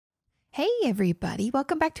Hey, everybody.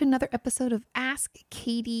 Welcome back to another episode of Ask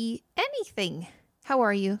Katie Anything. How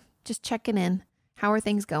are you? Just checking in. How are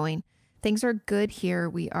things going? Things are good here.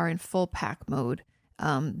 We are in full pack mode.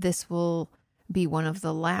 This will be one of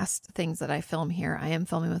the last things that I film here. I am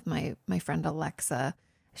filming with my friend Alexa.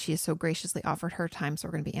 She has so graciously offered her time, so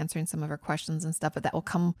we're going to be answering some of her questions and stuff, but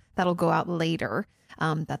that'll go out later.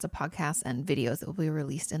 That's a podcast and videos that will be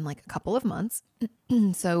released in like a couple of months.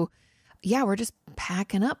 So yeah, we're just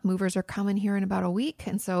packing up. Movers are coming here in about a week.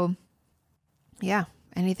 And so, yeah,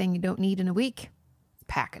 anything you don't need in a week,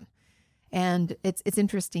 packing. And it's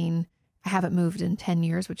interesting. I haven't moved in 10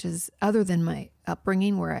 years, which is other than my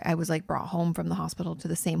upbringing where I was like brought home from the hospital to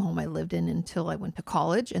the same home I lived in until I went to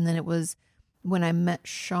college. And then it was when I met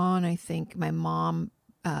Sean, I think my mom,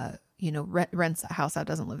 rents a house out,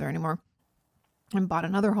 doesn't live there anymore, and bought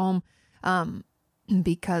another home.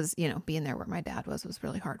 Because, being there where my dad was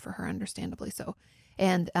really hard for her, understandably so.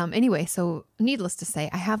 And anyway, so needless to say,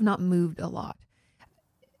 I have not moved a lot,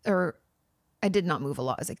 or I did not move a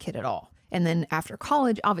lot as a kid at all. And then after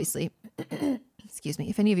college, obviously, excuse me,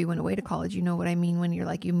 if any of you went away to college, you know what I mean when you're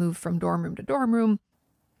like, you move from dorm room to dorm room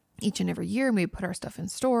each and every year, and we put our stuff in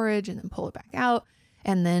storage and then pull it back out.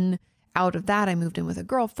 And then out of that, I moved in with a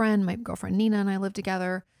girlfriend. My girlfriend Nina and I lived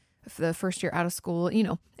together for the first year out of school,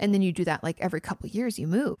 and then you do that like every couple of years you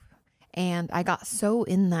move. And I got so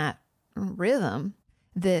in that rhythm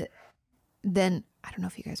that then, I don't know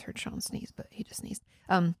if you guys heard Sean sneeze, but he just sneezed.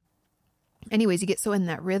 Anyways, you get so in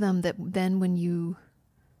that rhythm that then when you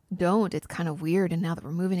don't, it's kind of weird. And now that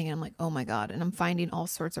we're moving again, I'm like, oh my God. And I'm finding all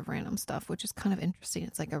sorts of random stuff, which is kind of interesting.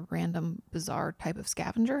 It's like a random, bizarre type of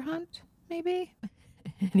scavenger hunt, maybe.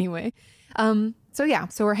 Anyway. So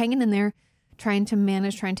we're hanging in there, trying to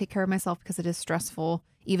manage, trying to take care of myself because it is stressful.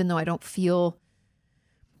 Even though I don't feel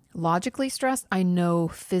logically stressed, I know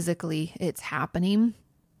physically it's happening.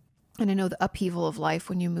 And I know the upheaval of life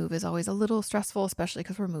when you move is always a little stressful, especially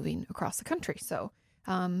because we're moving across the country. So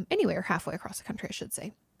anyway, or halfway across the country, I should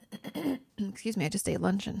say. Excuse me, I just ate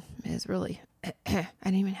lunch and it is really, I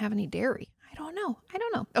didn't even have any dairy. I don't know.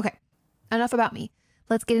 Okay, enough about me.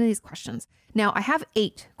 Let's get into these questions. Now, I have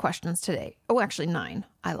 8 questions today. Oh, actually 9.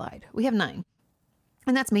 I lied. We have 9.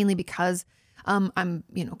 And that's mainly because I'm,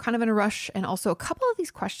 kind of in a rush. And also a couple of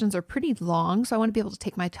these questions are pretty long. So I want to be able to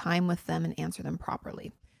take my time with them and answer them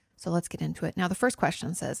properly. So let's get into it. Now, the first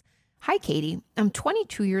question says, "Hi, Katie. I'm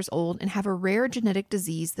 22 years old and have a rare genetic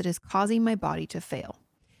disease that is causing my body to fail.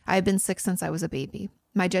 I have been sick since I was a baby.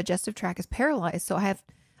 My digestive tract is paralyzed, so I have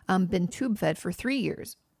been tube fed for 3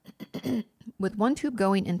 years with one tube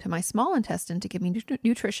going into my small intestine to give me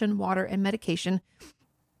nutrition, water, and medication,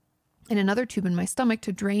 and another tube in my stomach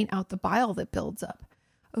to drain out the bile that builds up."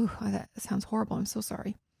 Oh, that sounds horrible. I'm so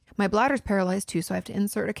sorry. "My bladder's paralyzed too, so I have to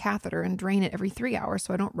insert a catheter and drain it every 3 hours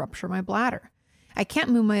so I don't rupture my bladder. I can't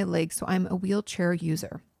move my legs, so I'm a wheelchair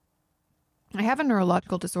user. I have a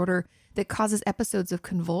neurological disorder that causes episodes of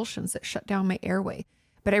convulsions that shut down my airway,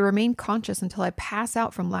 but I remain conscious until I pass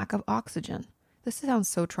out from lack of oxygen. This sounds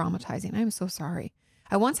so traumatizing. I'm so sorry.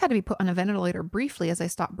 I once had to be put on a ventilator briefly as I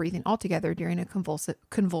stopped breathing altogether during a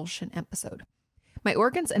convulsion episode. My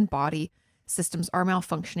organs and body systems are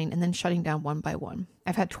malfunctioning and then shutting down one by one.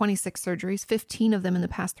 I've had 26 surgeries, 15 of them in the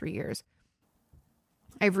past 3 years.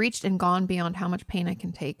 I've reached and gone beyond how much pain I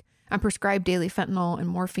can take. I'm prescribed daily fentanyl and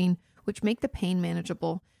morphine, which make the pain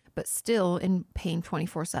manageable, but still in pain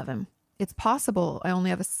 24/7. It's possible I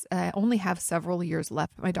only have several years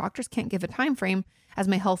left, but my doctors can't give a time frame as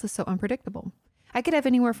my health is so unpredictable. I could have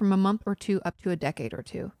anywhere from a month or 2 up to a decade or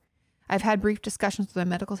 2. I've had brief discussions with my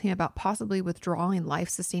medical team about possibly withdrawing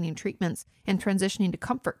life-sustaining treatments and transitioning to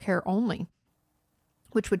comfort care only,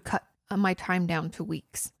 which would cut my time down to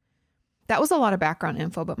weeks. That was a lot of background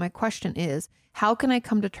info, but my question is, how can I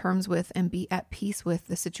come to terms with and be at peace with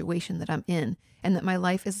the situation that I'm in and that my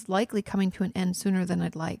life is likely coming to an end sooner than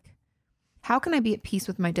I'd like? How can I be at peace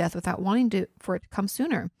with my death without wanting for it to come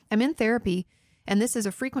sooner? I'm in therapy, and this is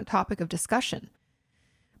a frequent topic of discussion,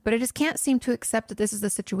 but I just can't seem to accept that this is the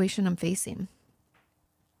situation I'm facing.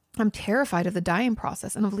 I'm terrified of the dying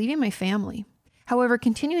process and of leaving my family. However,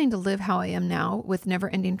 continuing to live how I am now with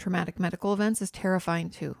never-ending traumatic medical events is terrifying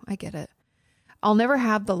too. I get it. I'll never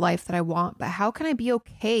have the life that I want, but how can I be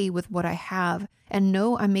okay with what I have and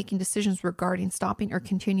know I'm making decisions regarding stopping or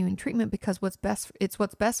continuing treatment because it's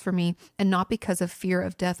what's best for me and not because of fear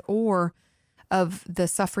of death or of the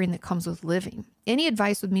suffering that comes with living? Any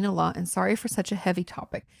advice would mean a lot, and sorry for such a heavy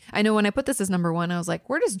topic. I know when I put this as number 1, I was like,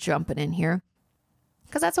 we're just jumping in here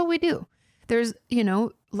because that's what we do. There's,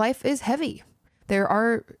 life is heavy. There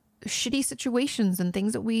are shitty situations and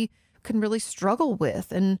things that we can really struggle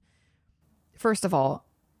with. And first of all,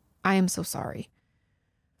 I am so sorry.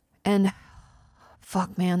 And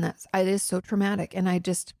fuck, man, it is so traumatic. And I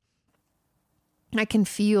can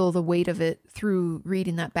feel the weight of it through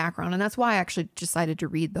reading that background. And that's why I actually decided to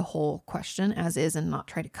read the whole question as is and not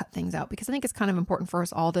try to cut things out, because I think it's kind of important for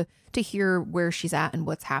us all to hear where she's at and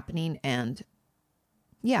what's happening and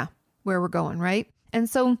yeah, where we're going, right? And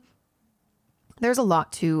so there's a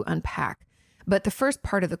lot to unpack. But the first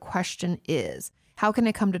part of the question is, how can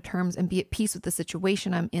I come to terms and be at peace with the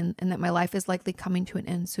situation I'm in and that my life is likely coming to an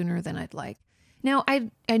end sooner than I'd like? Now,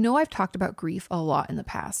 I know I've talked about grief a lot in the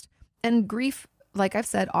past, and grief, like I've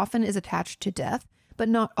said, often is attached to death, but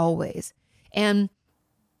not always. And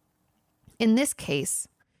in this case,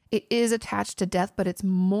 it is attached to death, but it's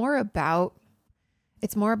more about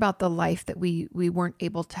the life that we weren't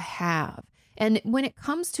able to have. And when it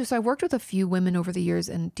comes to, so I worked with a few women over the years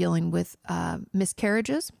and dealing with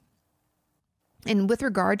miscarriages. And with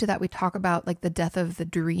regard to that, we talk about like the death of the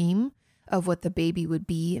dream of what the baby would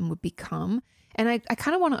be and would become. And I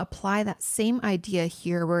kind of want to apply that same idea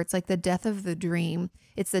here, where it's like the death of the dream.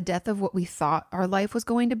 It's the death of what we thought our life was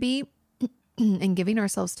going to be and giving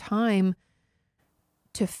ourselves time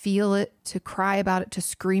to feel it, to cry about it, to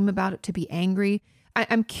scream about it, to be angry.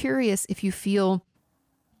 I'm curious if you feel,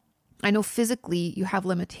 I know physically you have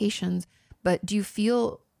limitations, but do you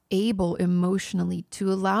feel able emotionally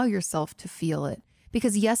to allow yourself to feel it?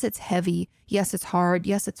 Because yes, it's heavy. Yes, it's hard.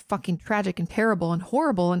 Yes, it's fucking tragic and terrible and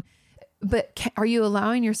horrible. But are you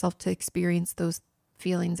allowing yourself to experience those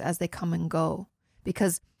feelings as they come and go?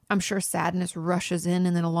 Because I'm sure sadness rushes in,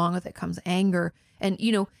 and then along with it comes anger. And,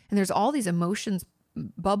 and there's all these emotions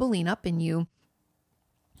bubbling up in you.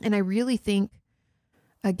 And I really think,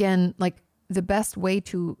 again, like the best way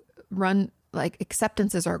to run, like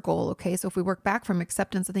acceptance is our goal. Okay. So if we work back from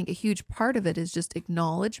acceptance, I think a huge part of it is just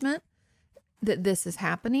acknowledgement that this is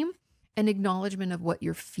happening and acknowledgement of what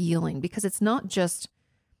you're feeling, because it's not just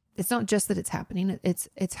that it's happening.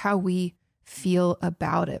 It's how we feel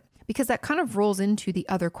about it, because that kind of rolls into the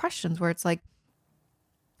other questions where it's like,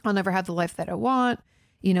 I'll never have the life that I want.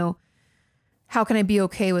 How can I be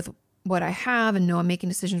okay with what I have and know I'm making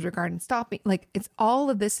decisions regarding stopping? Like, it's all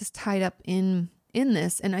of this is tied up in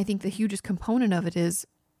this. And I think the hugest component of it is,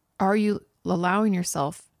 are you allowing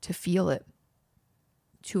yourself to feel it,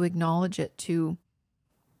 to acknowledge it, to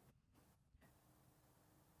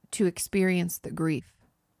experience the grief?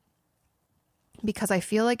 Because I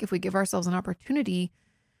feel like if we give ourselves an opportunity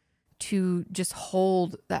to just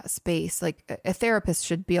hold that space, like a therapist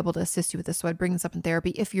should be able to assist you with this. So I'd bring this up in therapy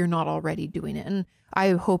if you're not already doing it. And I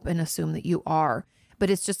hope and assume that you are, but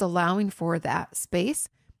it's just allowing for that space.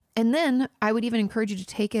 And then I would even encourage you to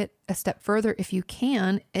take it a step further if you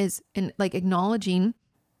can, is in like acknowledging,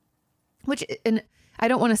 and I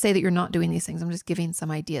don't want to say that you're not doing these things. I'm just giving some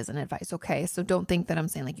ideas and advice. Okay. So don't think that I'm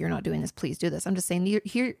saying like, you're not doing this, please do this. I'm just saying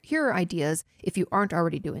here are ideas. If you aren't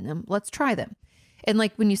already doing them, let's try them. And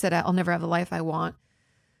like when you said, I'll never have the life I want,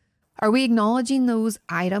 are we acknowledging those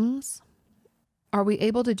items? Are we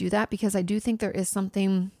able to do that? Because I do think there is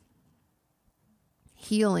something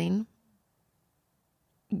healing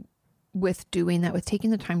with doing that, with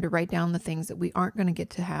taking the time to write down the things that we aren't going to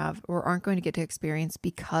get to have or aren't going to get to experience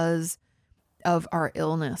because of our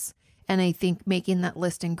illness. And I think making that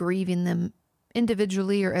list and grieving them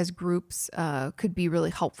individually or as groups could be really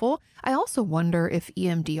helpful. I also wonder if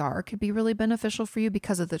EMDR could be really beneficial for you,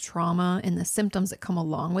 because of the trauma and the symptoms that come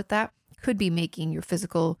along with that. Could be making your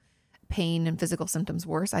physical pain and physical symptoms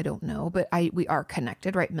worse. I don't know, but we are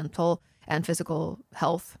connected, right? Mental and physical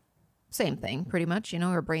health, same thing pretty much.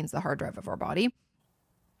 Our brain's the hard drive of our body.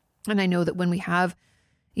 And I know that when we have,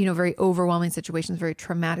 very overwhelming situations, very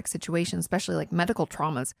traumatic situations, especially like medical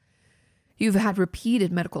traumas, you've had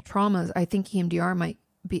repeated medical traumas, I think EMDR might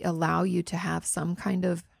allow you to have some kind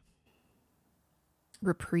of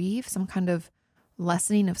reprieve, some kind of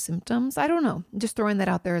lessening of symptoms. I don't know. Just throwing that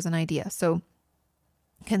out there as an idea. So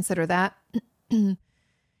consider that.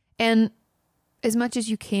 And as much as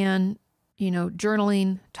you can,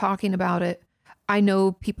 journaling, talking about it. I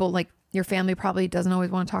know people like your family probably doesn't always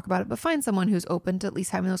want to talk about it, but find someone who's open to at least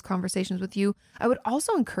having those conversations with you. I would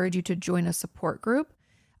also encourage you to join a support group.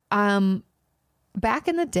 Back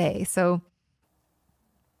in the day, so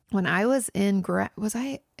when I was was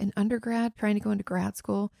I an undergrad trying to go into grad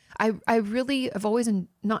school? I've always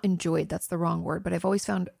not enjoyed, that's the wrong word, but I've always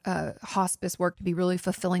found hospice work to be really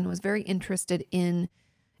fulfilling. Was very interested in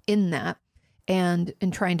that and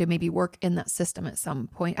in trying to maybe work in that system at some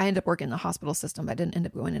point. I ended up working in the hospital system, but I didn't end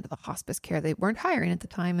up going into the hospice care. They weren't hiring at the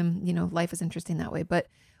time, and life is interesting that way. But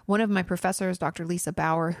one of my professors, Dr. Lisa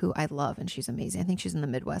Bauer, who I love, and she's amazing. I think she's in the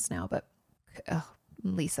Midwest now, but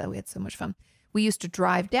Lisa, we had so much fun. we used to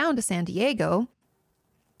drive down to San Diego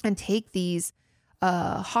and take these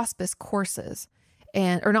hospice courses.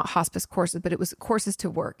 Or not hospice courses, but it was courses to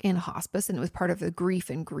work in hospice. And it was part of the grief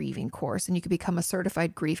and grieving course. And you could become a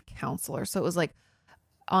certified grief counselor. So it was like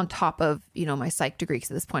on top of, my psych degree.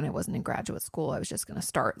 Because at this point I wasn't in graduate school. I was just going to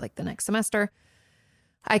start like the next semester.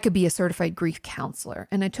 I could be a certified grief counselor.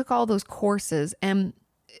 And I took all those courses. And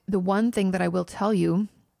the one thing that I will tell you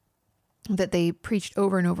that they preached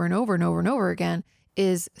over and over and over and over and over again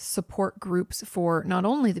is support groups for not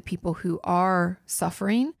only the people who are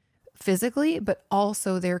suffering physically, but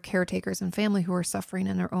also their caretakers and family who are suffering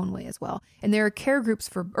in their own way as well. And there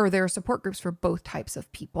are there are support groups for both types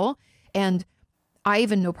of people. And I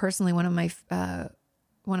even know personally one of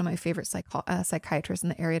my favorite psychiatrists in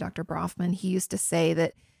the area, Dr. Brofman, he used to say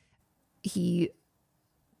that he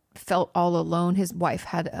felt all alone. His wife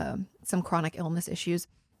had some chronic illness issues,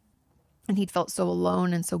 and he'd felt so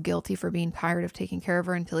alone and so guilty for being tired of taking care of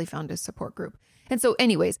her until he found his support group. And so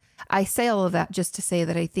anyways, I say all of that just to say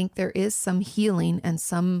that I think there is some healing and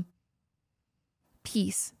some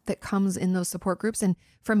peace that comes in those support groups. And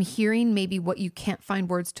from hearing maybe what you can't find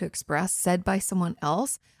words to express said by someone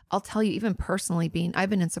else, I'll tell you, even personally I've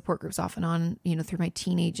been in support groups off and on, through my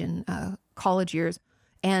teenage and college years.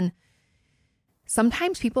 And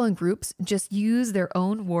sometimes people in groups just use their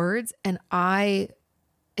own words, and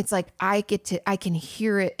it's like I can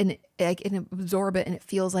hear it and I can absorb it, and it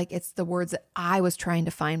feels like it's the words that I was trying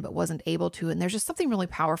to find but wasn't able to. And there's just something really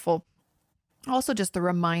powerful. Also, just the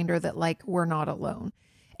reminder that like we're not alone.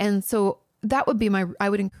 And so that would be I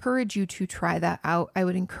would encourage you to try that out. I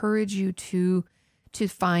would encourage you to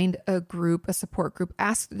find a group, a support group.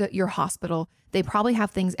 Ask your hospital. They probably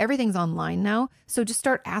have everything's online now. So just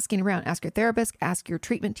start asking around. Ask your therapist, ask your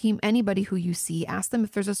treatment team, anybody who you see. Ask them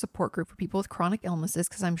if there's a support group for people with chronic illnesses,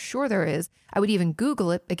 because I'm sure there is. I would even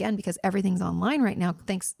Google it, again, because everything's online right now.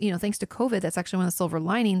 Thanks to COVID. That's actually one of the silver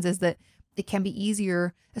linings, is that it can be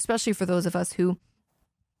easier, especially for those of us who,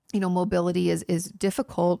 mobility is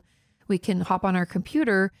difficult. We can hop on our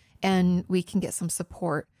computer and we can get some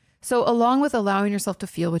support. So along with allowing yourself to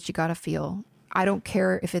feel what you got to feel, I don't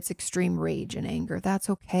care if it's extreme rage and anger. That's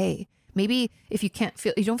okay. Maybe if you don't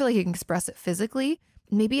feel like you can express it physically,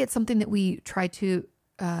 maybe it's something that we try to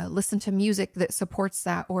listen to music that supports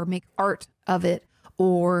that, or make art of it,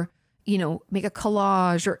 or, make a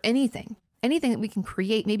collage or anything that we can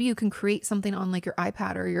create. Maybe you can create something on like your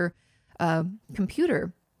iPad or your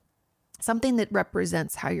computer, something that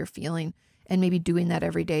represents how you're feeling. And maybe doing that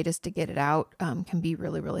every day just to get it out can be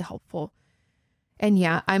really, really helpful. And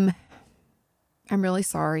yeah, I'm really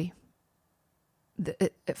sorry.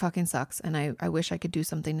 It fucking sucks. And I wish I could do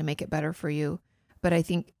something to make it better for you. But I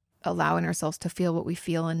think allowing ourselves to feel what we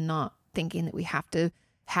feel and not thinking that we have to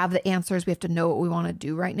have the answers, we have to know what we want to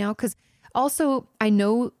do right now. Because also I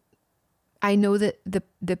know that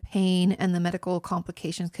the pain and the medical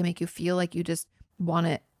complications can make you feel like you just want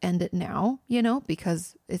to end it now,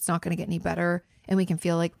 because it's not going to get any better. And we can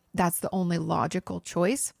feel like that's the only logical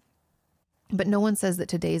choice. But no one says that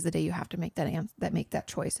today is the day you have to make that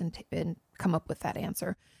choice and come up with that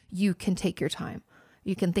answer. You can take your time.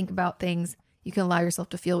 You can think about things. You can allow yourself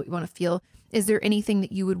to feel what you want to feel. Is there anything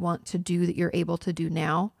that you would want to do that you're able to do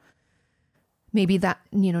now? Maybe that,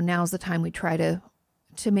 now's the time we try to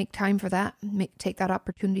make time for that, take that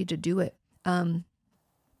opportunity to do it.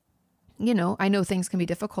 I know things can be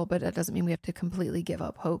difficult, but that doesn't mean we have to completely give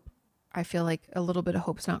up hope. I feel like a little bit of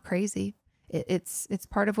hope's not crazy. It's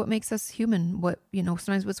part of what makes us human.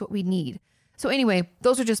 Sometimes it's what we need. So anyway,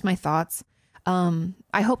 those are just my thoughts.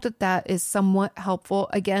 I hope that is somewhat helpful.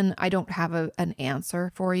 Again, I don't have an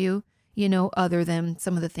answer for you, other than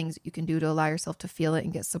some of the things that you can do to allow yourself to feel it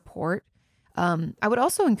and get support. I would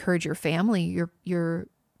also encourage your family, your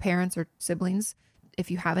parents or siblings,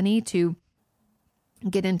 if you have any, to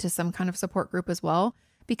get into some kind of support group as well,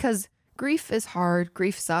 because grief is hard.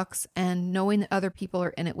 Grief sucks. And knowing that other people are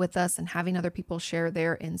in it with us and having other people share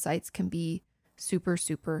their insights can be super,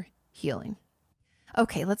 super healing.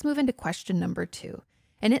 Okay, let's move into question number 2.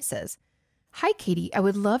 And it says, "Hi, Katie. I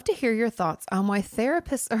would love to hear your thoughts on why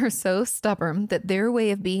therapists are so stubborn that their way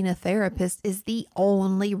of being a therapist is the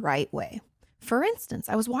only right way. For instance,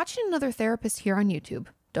 I was watching another therapist here on YouTube.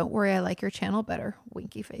 Don't worry, I like your channel better.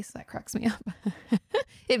 Winky face. That cracks me up.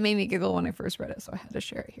 It made me giggle when I first read it, so I had to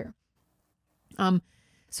share it here.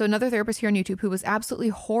 So another therapist here on YouTube who was absolutely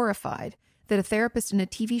horrified that a therapist in a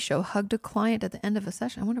TV show hugged a client at the end of a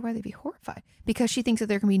session. I wonder why they'd be horrified. Because she thinks that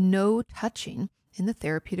there can be no touching in the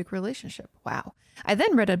therapeutic relationship. Wow. I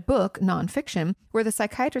then read a book, nonfiction, where the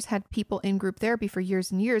psychiatrist had people in group therapy for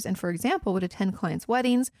years and years, and for example, would attend clients'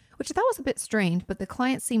 weddings, which I thought was a bit strange, but the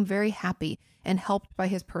clients seemed very happy and helped by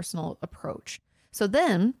his personal approach. So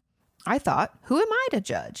then I thought, who am I to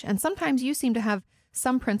judge? And sometimes you seem to have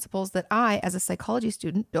some principles that I, as a psychology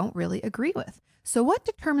student, don't really agree with. So what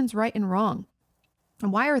determines right and wrong?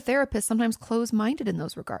 And why are therapists sometimes closed-minded in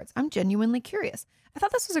those regards? I'm genuinely curious. I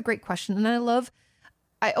thought this was a great question, and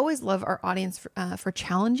I always love our audience for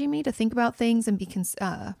challenging me to think about things and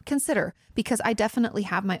consider, because I definitely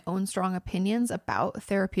have my own strong opinions about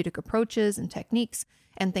therapeutic approaches and techniques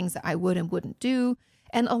and things that I would and wouldn't do.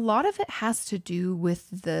 And a lot of it has to do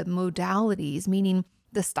with the modalities, meaning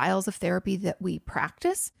the styles of therapy that we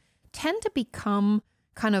practice tend to become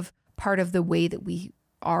kind of part of the way that we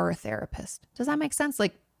are a therapist. Does that make sense?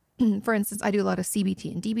 Like, for instance, I do a lot of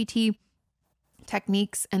CBT and DBT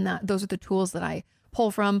techniques, and those are the tools that I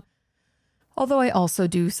pull from. Although I also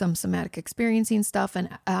do some somatic experiencing stuff. And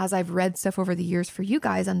as I've read stuff over the years for you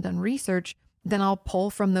guys and done research, then I'll pull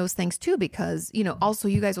from those things too, because, also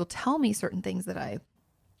you guys will tell me certain things that I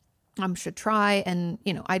should try. And,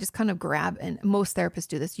 I just kind of grab, and most therapists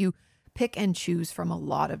do this. You pick and choose from a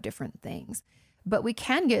lot of different things, but we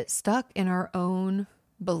can get stuck in our own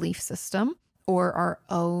belief system or our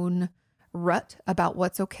own rut about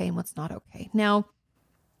what's okay and what's not okay. Now,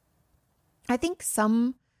 I think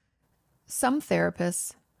some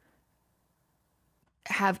therapists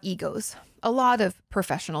have egos. A lot of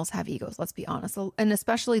professionals have egos, let's be honest. And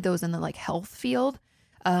especially those in the health field.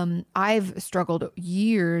 I've struggled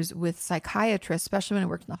years with psychiatrists, especially when I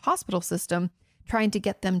worked in the hospital system, trying to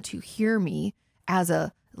get them to hear me as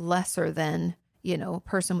a lesser than,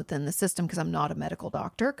 person within the system, because I'm not a medical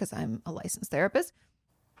doctor, because I'm a licensed therapist.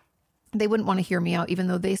 They wouldn't want to hear me out, even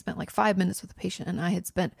though they spent 5 minutes with a patient and I had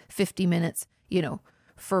spent 50 minutes,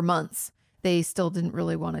 for months. They still didn't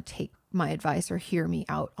really want to take my advice or hear me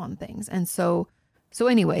out on things. And so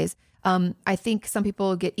anyways, I think some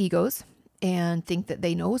people get egos and think that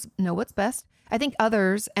they know what's best. I think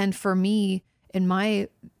others, and for me, in my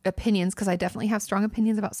opinions, because I definitely have strong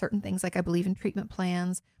opinions about certain things, like I believe in treatment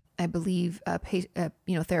plans. I believe,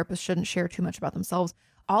 therapists shouldn't share too much about themselves.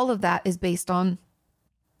 All of that is based on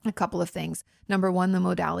a couple of things. Number one, the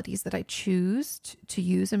modalities that I choose to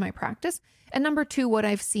use in my practice. And number two, what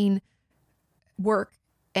I've seen work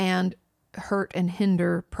and hurt and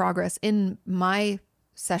hinder progress in my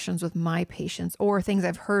sessions with my patients, or things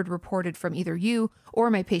I've heard reported from either you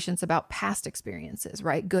or my patients about past experiences,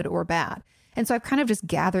 right? Good or bad. And so I've kind of just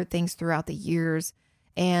gathered things throughout the years,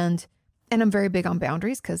 and I'm very big on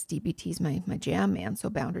boundaries, because DBT is my jam, man. So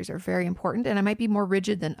boundaries are very important, and I might be more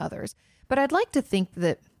rigid than others, but I'd like to think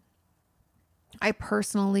that I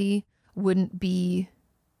personally wouldn't be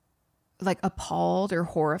appalled or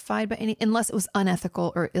horrified by unless it was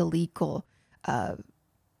unethical or illegal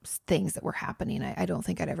things that were happening. I don't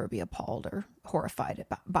think I'd ever be appalled or horrified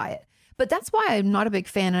by it. But that's why I'm not a big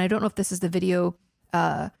fan. And I don't know if this is the video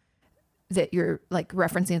that you're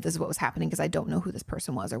referencing, if this is what was happening, because I don't know who this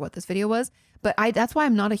person was or what this video was. But that's why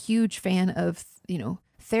I'm not a huge fan of,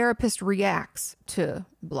 therapist reacts to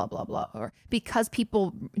blah, blah, blah, or because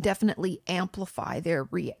people definitely amplify their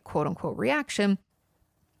quote unquote reaction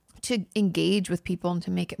to engage with people and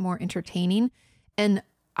to make it more entertaining. And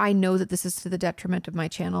I know that this is to the detriment of my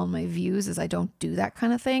channel and my views, as I don't do that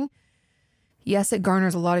kind of thing. Yes, it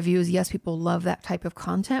garners a lot of views. Yes, people love that type of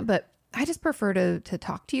content, but I just prefer to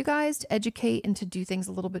talk to you guys, to educate, and to do things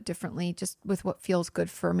a little bit differently, just with what feels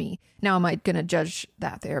good for me. Now, am I going to judge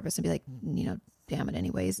that therapist and be like, damn it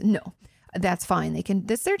anyways? No, that's fine.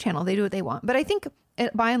 This is their channel. They do what they want. But I think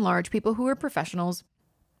by and large, people who are professionals,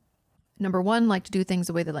 number one, like to do things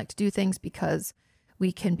the way they like to do things, because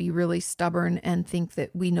we can be really stubborn and think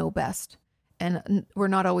that we know best, and we're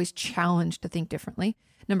not always challenged to think differently.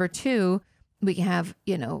 Number two, we can have,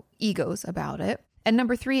 egos about it. And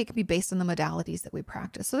number three, it can be based on the modalities that we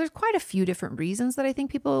practice. So there's quite a few different reasons that I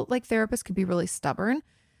think people therapists could be really stubborn,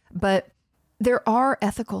 but there are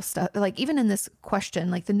ethical stuff. Even in this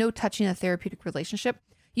question, the no touching a therapeutic relationship,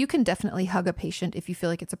 you can definitely hug a patient if you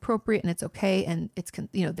feel like it's appropriate and it's okay. And it's,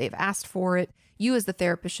 they've asked for it. You as the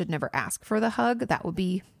therapist should never ask for the hug.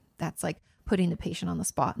 That's putting the patient on the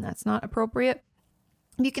spot, and that's not appropriate.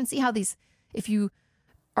 You can see how if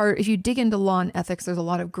you dig into law and ethics, there's a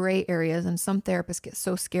lot of gray areas, and some therapists get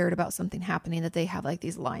so scared about something happening that they have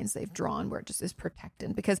these lines they've drawn where it just is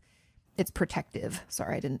protected because it's protective.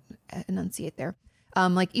 Sorry, I didn't enunciate there.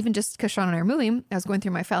 Even just because Sean and I are moving, I was going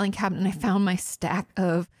through my filing cabinet and I found my stack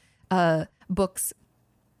of books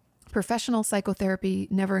Professional psychotherapy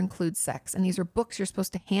never includes sex. And these are books you're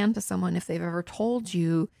supposed to hand to someone if they've ever told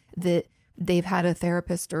you that they've had a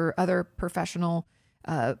therapist or other professional,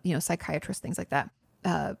 psychiatrist, things like that,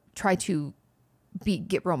 try to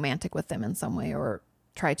get romantic with them in some way or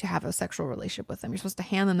try to have a sexual relationship with them. You're supposed to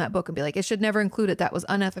hand them that book and be like, it should never include it. That was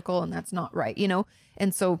unethical and that's not right,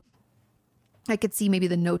 And so I could see maybe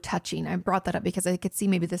the no touching. I brought that up because I could see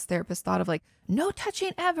maybe this therapist thought of like, no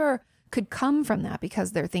touching ever could come from that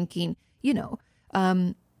because they're thinking,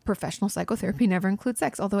 professional psychotherapy never includes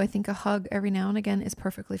sex. Although I think a hug every now and again is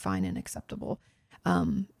perfectly fine and acceptable.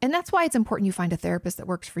 And that's why it's important you find a therapist that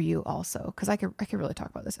works for you also, because I could really talk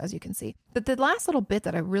about this, as you can see. But the last little bit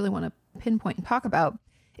that I really want to pinpoint and talk about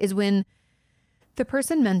is when the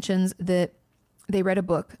person mentions that they read a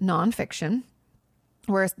book, nonfiction,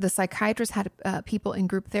 where the psychiatrist had people in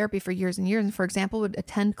group therapy for years and years, and for example, would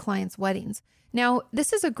attend clients' weddings. Now,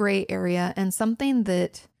 this is a gray area and something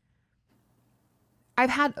that I've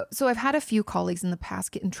had a few colleagues in the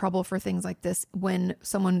past get in trouble for things like this when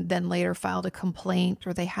someone then later filed a complaint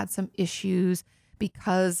or they had some issues,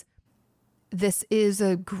 because this is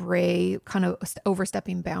a gray kind of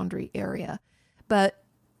overstepping boundary area. But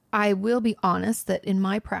I will be honest that in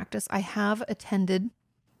my practice, I have attended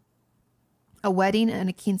a wedding and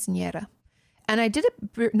a quinceañera. And I did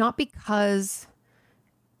it not because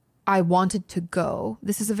I wanted to go.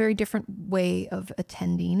 This is a very different way of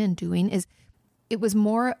attending and doing. It was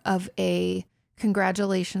more of a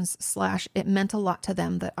congratulations / it meant a lot to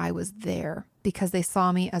them that I was there because they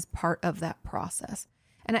saw me as part of that process.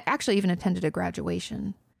 And I actually even attended a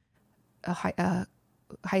graduation, a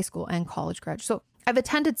high school and college graduation. So I've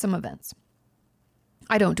attended some events.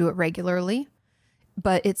 I don't do it regularly,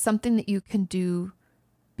 but it's something that you can do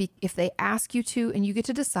if they ask you to, and you get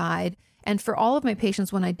to decide. And for all of my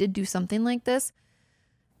patients, when I did do something like this,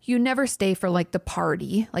 you never stay for like the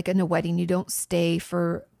party, like in a wedding, you don't stay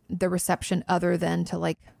for the reception other than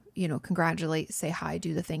to congratulate, say hi,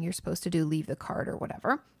 do the thing you're supposed to do, leave the card or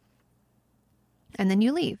whatever. And then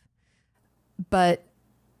you leave. But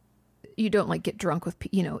you don't get drunk with,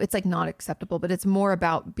 it's not acceptable, but it's more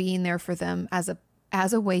about being there for them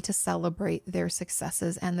as a way to celebrate their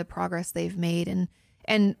successes and the progress they've made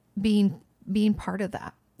and being part of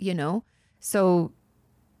that, So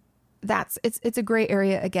it's a gray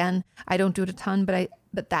area. Again, I don't do it a ton,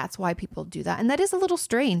 but that's why people do that. And that is a little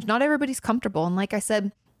strange. Not everybody's comfortable. And like I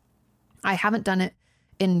said, I haven't done it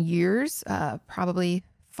in years, probably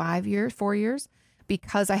 4 years,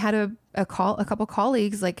 because I had a couple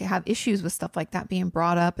colleagues have issues with stuff like that being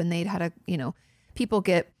brought up, and they'd had people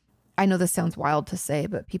get, I know this sounds wild to say,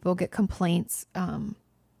 but people get complaints,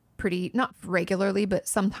 pretty, not regularly, but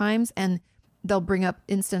sometimes, and they'll bring up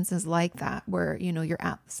instances like that where, you're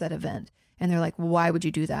at the said event and they're like, well, why would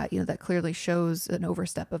you do that? That clearly shows an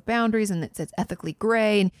overstep of boundaries and it's ethically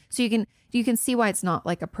gray. And so you can see why it's not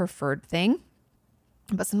like a preferred thing,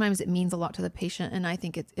 but sometimes it means a lot to the patient. And I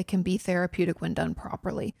think it can be therapeutic when done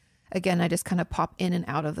properly. Again, I just kind of pop in and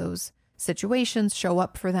out of those situations, show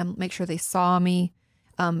up for them, make sure they saw me,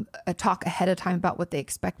 talk ahead of time about what they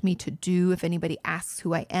expect me to do. If anybody asks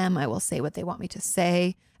who I am, I will say what they want me to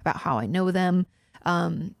say about how I know them.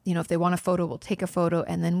 If they want a photo, we'll take a photo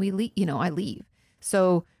and then we leave, I leave.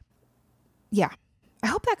 So yeah, I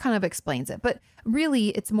hope that kind of explains it, but really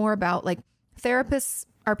it's more about therapists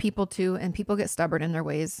are people too, and people get stubborn in their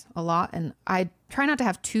ways a lot. And I try not to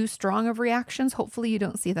have too strong of reactions. Hopefully you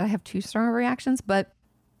don't see that I have too strong of reactions, but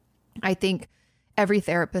I think every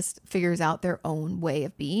therapist figures out their own way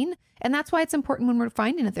of being. And that's why it's important when we're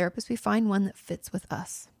finding a therapist, we find one that fits with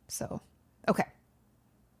us. So, okay.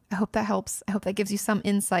 I hope that helps. I hope that gives you some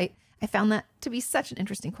insight. I found that to be such an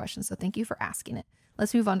interesting question, so thank you for asking it.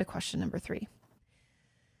 Let's move on to question number 3.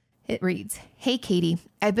 It reads, "Hey Katie,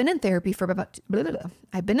 I've been in therapy for about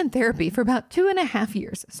 2.5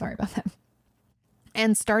 years. Sorry about that.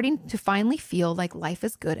 And starting to finally feel like life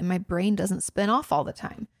is good and my brain doesn't spin off all the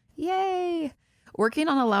time. Yay! Working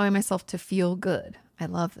on allowing myself to feel good. I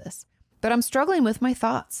love this. But I'm struggling with my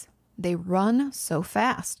thoughts. They run so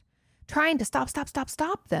fast. Trying to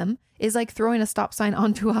stop them is like throwing a stop sign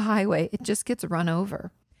onto a highway. It just gets run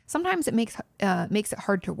over. Sometimes it makes it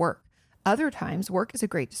hard to work. Other times, work is a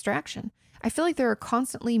great distraction. I feel like there are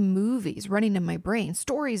constantly movies running in my brain,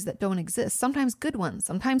 stories that don't exist, sometimes good ones,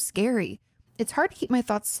 sometimes scary. It's hard to keep my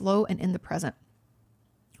thoughts slow and in the present.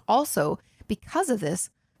 Also, because of this,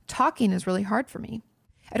 talking is really hard for me.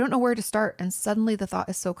 I don't know where to start, and suddenly the thought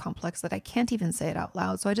is so complex that I can't even say it out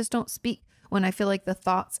loud, so I just don't speak when I feel like the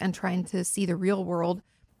thoughts and trying to see the real world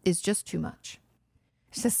is just too much.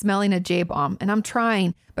 It's just smelling a J-bomb. And I'm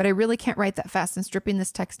trying, but I really can't write that fast. And stripping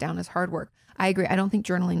this text down is hard work. I agree. I don't think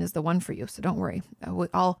journaling is the one for you. So don't worry.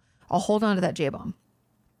 I'll hold on to that J-bomb.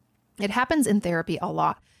 It happens in therapy a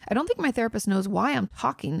lot. I don't think my therapist knows why I'm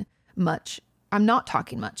talking much. I'm not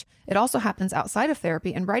talking much. It also happens outside of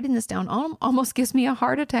therapy, and writing this down almost gives me a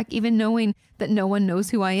heart attack, even knowing that no one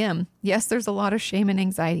knows who I am. Yes, there's a lot of shame and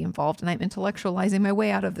anxiety involved, and I'm intellectualizing my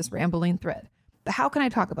way out of this rambling thread. But how can I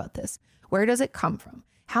talk about this? Where does it come from?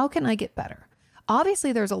 How can I get better?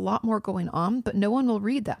 Obviously, there's a lot more going on, but no one will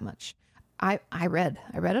read that much. I read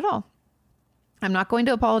it all. I'm not going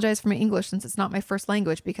to apologize for my English since it's not my first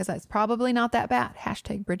language, because it's probably not that bad.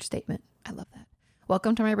 #bridge statement. I love that.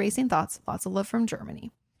 Welcome to my racing thoughts. Lots of love from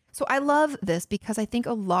Germany. So I love this because I think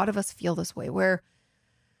a lot of us feel this way, where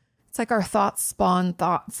it's like our thoughts spawn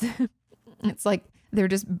thoughts. It's like they're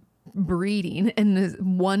just breeding, and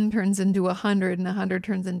one turns into 100, and 100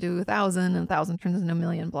 turns into 1,000, and 1,000 turns into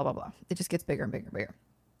 1,000,000, blah, blah, blah. It just gets bigger and bigger and bigger.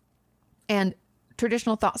 And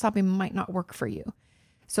traditional thought stopping might not work for you.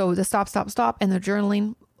 So the stop, and the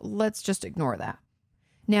journaling, let's just ignore that.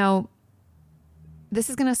 Now, this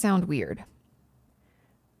is going to sound weird,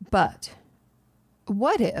 but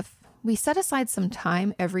what if we set aside some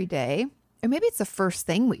time every day, or maybe it's the first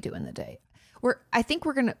thing we do in the day? I think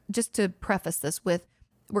we're going to, just to preface this with,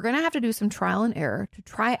 we're going to have to do some trial and error to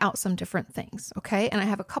try out some different things. Okay. And I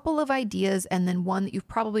have a couple of ideas, and then one that you've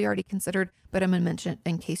probably already considered, but I'm going to mention it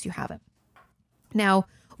in case you haven't. Now,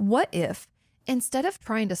 what if instead of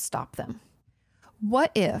trying to stop them,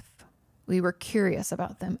 what if we were curious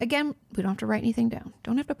about them? Again, we don't have to write anything down.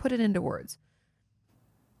 Don't have to put it into words.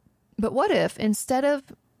 But what if instead of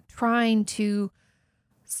trying to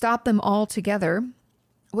stop them altogether,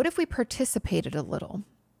 what if we participated a little?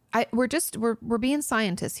 We're being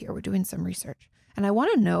scientists here. We're doing some research. And I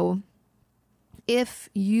want to know if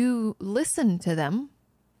you listen to them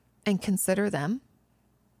and consider them,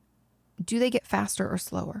 do they get faster or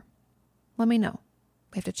slower? Let me know.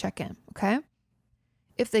 We have to check in, okay?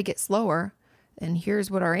 If they get slower, then here's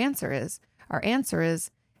what our answer is. Our answer is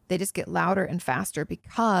they just get louder and faster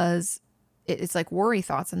because it's like worry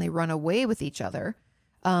thoughts, and they run away with each other.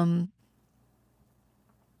 And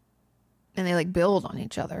they like build on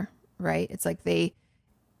each other, right? It's like they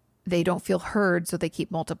don't feel heard, so they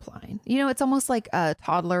keep multiplying. You know, it's almost like a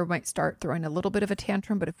toddler might start throwing a little bit of a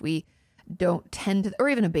tantrum, but if we don't tend to, or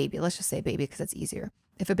even a baby, let's just say baby because it's easier.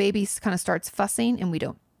 If a baby kind of starts fussing and we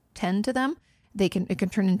don't tend to them, it can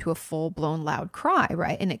turn into a full-blown loud cry,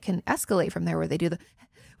 right? And it can escalate from there, where they do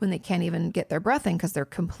when they can't even get their breath in because they're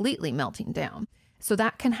completely melting down. So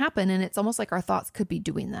that can happen, and it's almost like our thoughts could be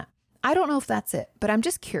doing that. I don't know if that's it, but I'm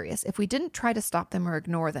just curious. If we didn't try to stop them or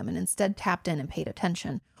ignore them and instead tapped in and paid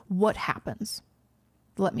attention, what happens?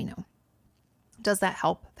 Let me know. Does that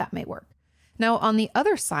help? That may work. Now, on the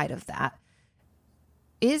other side of that,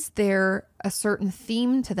 is there a certain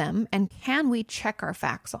theme to them, and can we check our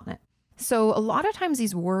facts on it? So a lot of times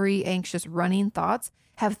these worry, anxious, running thoughts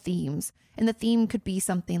have themes, and the theme could be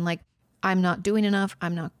something like, I'm not doing enough,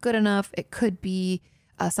 I'm not good enough. It could be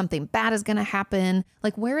something bad is going to happen.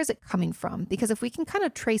 Like, where is it coming from? Because if we can kind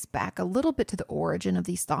of trace back a little bit to the origin of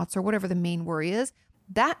these thoughts, or whatever the main worry is,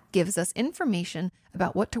 that gives us information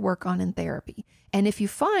about what to work on in therapy. And if you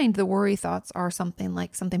find the worry thoughts are something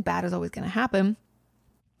like something bad is always going to happen,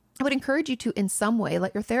 I would encourage you to, in some way,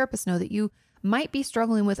 let your therapist know that you might be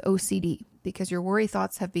struggling with OCD because your worry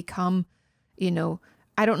thoughts have become,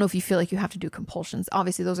 I don't know if you feel like you have to do compulsions.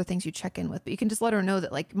 Obviously, those are things you check in with, but you can just let her know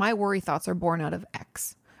that, like, my worry thoughts are born out of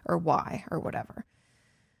X or Y or whatever.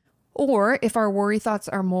 Or if our worry thoughts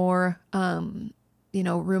are more,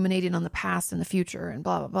 ruminating on the past and the future and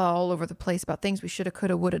blah, blah, blah, all over the place about things we shoulda,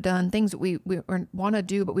 coulda, woulda done, things that we want to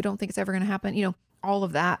do, but we don't think it's ever going to happen, all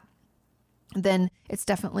of that, then it's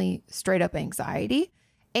definitely straight up anxiety.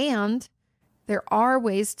 And there are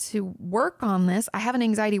ways to work on this. I have an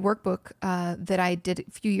anxiety workbook that I did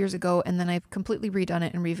a few years ago, and then I've completely redone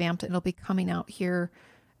it and revamped it. It'll be coming out here.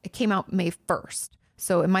 It came out May 1st.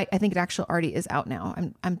 So I think it actually already is out now.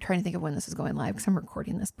 I'm trying to think of when this is going live because I'm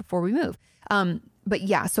recording this before we move. But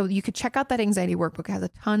yeah, so you could check out that anxiety workbook. It has a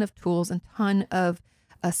ton of tools and ton of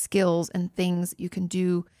skills and things you can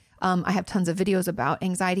do. I have tons of videos about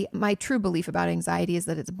anxiety. My true belief about anxiety is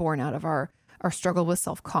that it's born out of our struggle with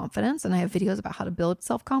self-confidence. And I have videos about how to build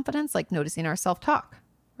self-confidence, like noticing our self-talk,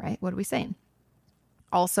 right? What are we saying?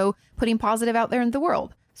 Also putting positive out there in the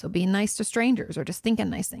world. So being nice to strangers or just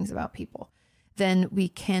thinking nice things about people. Then we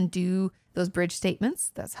can do those bridge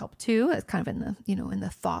statements. That's helped too. It's kind of in the, in the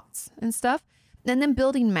thoughts and stuff. And then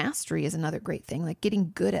building mastery is another great thing, like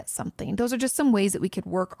getting good at something. Those are just some ways that we could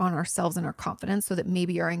work on ourselves and our confidence so that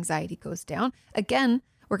maybe our anxiety goes down. Again,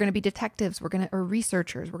 we're going to be detectives, or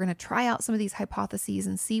researchers. We're going to try out some of these hypotheses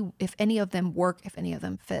and see if any of them work, if any of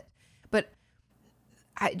them fit. But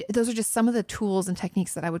those are just some of the tools and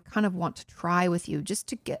techniques that I would kind of want to try with you just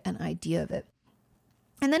to get an idea of it.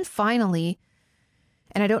 And then finally,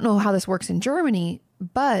 and I don't know how this works in Germany,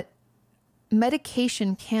 but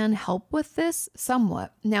medication can help with this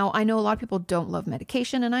somewhat. Now, I know a lot of people don't love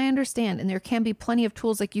medication, and I understand. And there can be plenty of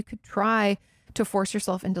tools, like you could try to force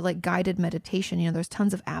yourself into like guided meditation. You know, there's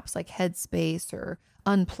tons of apps like Headspace or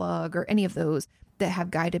Unplug or any of those that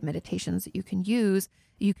have guided meditations that you can use.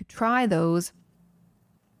 You could try those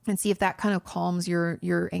and see if that kind of calms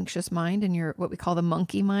your anxious mind and your, what we call the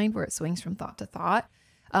monkey mind, where it swings from thought to thought.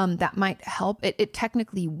 That might help. It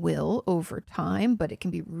technically will over time, but it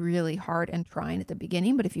can be really hard and trying at the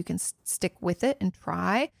beginning. But if you can stick with it and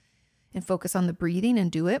try and focus on the breathing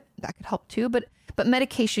and do it, that could help too. But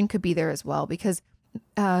medication could be there as well, because,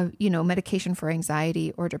 medication for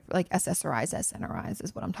anxiety or like SSRIs, SNRIs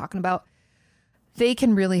is what I'm talking about. They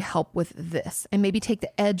can really help with this and maybe take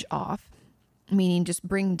the edge off, meaning just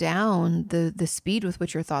bring down the speed with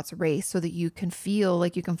which your thoughts race so that you can feel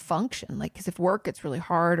like you can function. Like, because if work gets really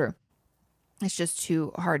hard or it's just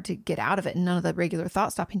too hard to get out of it and none of the regular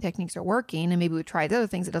thought stopping techniques are working, and maybe we tried other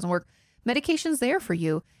things, it doesn't work, medication's there for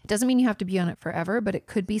you. It doesn't mean you have to be on it forever, but it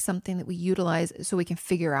could be something that we utilize so we can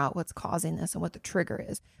figure out what's causing this and what the trigger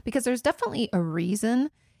is. Because there's definitely a reason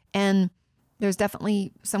and there's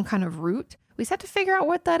definitely some kind of root. We just have to figure out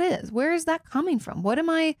what that is. Where is that coming from? What am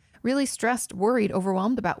I really stressed, worried,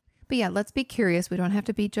 overwhelmed about? But yeah, let's be curious. We don't have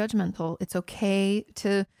to be judgmental. It's okay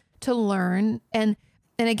to learn. And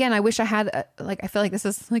again, I wish I had I feel like this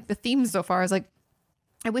is like the theme so far is like,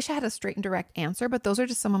 I wish I had a straight and direct answer, but those are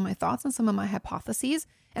just some of my thoughts and some of my hypotheses.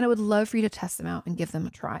 And I would love for you to test them out and give them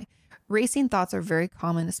a try. Racing thoughts are very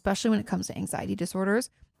common, especially when it comes to anxiety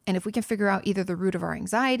disorders. And if we can figure out either the root of our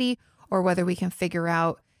anxiety or whether we can figure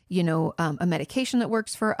out, a medication that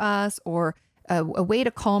works for us or a way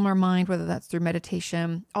to calm our mind, whether that's through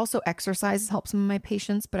meditation. Also, exercise helps some of my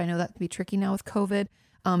patients, but I know that can be tricky now with COVID.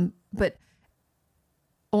 But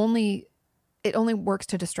it only works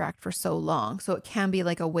to distract for so long. So it can be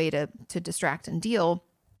like a way to distract and deal.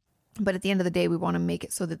 But at the end of the day, we want to make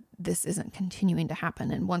it so that this isn't continuing to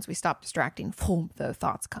happen. And once we stop distracting, boom, the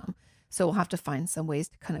thoughts come. So we'll have to find some ways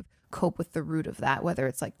to kind of cope with the root of that, whether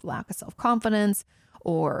it's like lack of self-confidence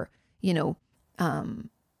or,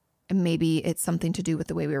 maybe it's something to do with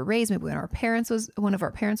the way we were raised. Maybe when one of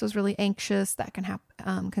our parents was really anxious, that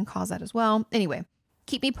can cause that as well. Anyway,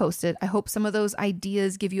 keep me posted. I hope some of those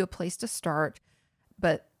ideas give you a place to start,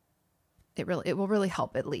 but it will really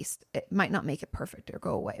help. At least it might not make it perfect or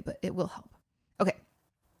go away, but it will help. Okay.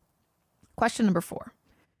 Question number 4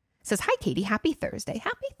 says, "Hi, Katie. Happy Thursday."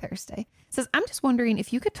 Happy Thursday. Says, "I'm just wondering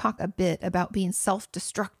if you could talk a bit about being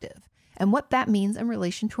self-destructive and what that means in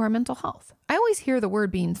relation to our mental health. I always hear the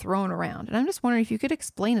word being thrown around, and I'm just wondering if you could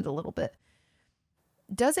explain it a little bit.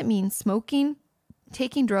 Does it mean smoking,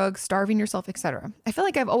 taking drugs, starving yourself, etc.? I feel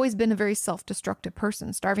like I've always been a very self-destructive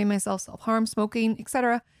person, starving myself, self-harm, smoking,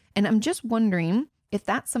 etc. And I'm just wondering if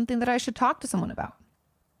that's something that I should talk to someone about.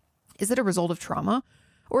 Is it a result of trauma,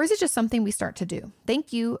 or is it just something we start to do?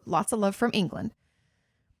 Thank you. Lots of love from England."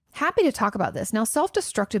 Happy to talk about this. Now,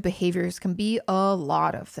 self-destructive behaviors can be a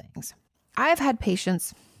lot of things. I've had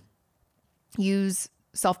patients use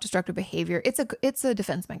self-destructive behavior. It's a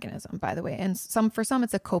defense mechanism, by the way. And for some,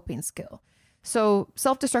 it's a coping skill. So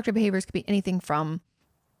self-destructive behaviors could be anything from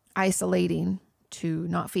isolating to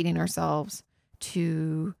not feeding ourselves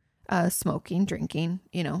to smoking, drinking,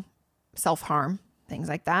 self-harm, things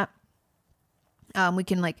like that. We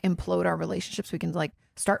can like implode our relationships. We can like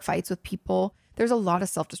start fights with people. There's a lot of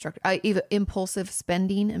self-destructive, even impulsive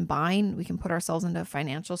spending and buying. We can put ourselves into a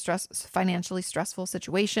financially stressful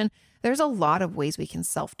situation. There's a lot of ways we can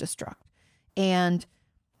self-destruct. And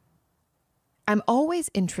I'm always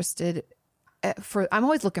interested I'm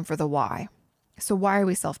always looking for the why. So why are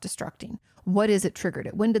we self-destructing? What is it triggered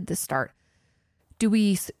it? When did this start? Do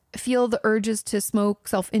we feel the urges to smoke,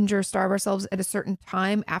 self-injure, starve ourselves at a certain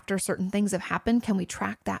time after certain things have happened? Can we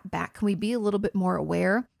track that back? Can we be a little bit more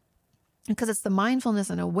aware? Because it's the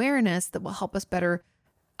mindfulness and awareness that will help us better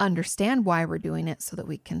understand why we're doing it so that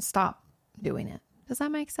we can stop doing it. Does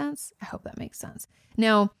that make sense? I hope that makes sense.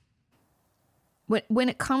 Now, when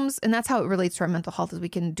it comes, and that's how it relates to our mental health, is we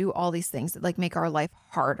can do all these things that like make our life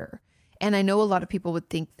harder. And I know a lot of people would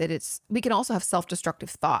think that we can also have self-destructive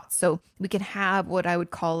thoughts. So we can have what I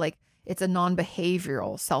would call like It's a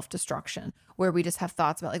non-behavioral self-destruction where we just have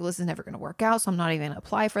thoughts about like, well, this is never going to work out, so I'm not even going to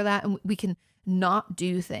apply for that. And we can not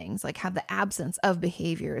do things, like have the absence of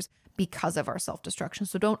behaviors because of our self-destruction.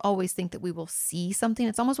 So don't always think that we will see something.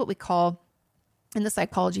 It's almost what we call, in the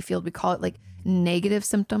psychology field, we call it like negative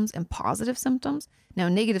symptoms and positive symptoms. Now,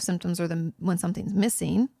 negative symptoms are when something's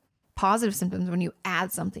missing. Positive symptoms when you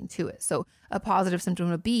add something to it. So a positive symptom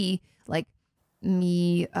would be like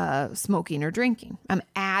me smoking or drinking. I'm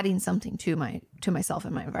adding something to myself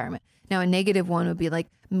and my environment. Now, a negative one would be like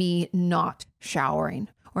me not showering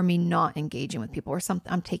or me not engaging with people or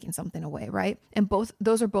something. I'm taking something away, right? And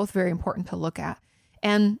those are both very important to look at.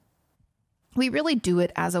 And we really do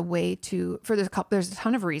it as a way to, there's a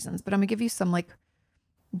ton of reasons, but I'm gonna give you some like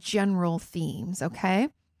general themes, okay?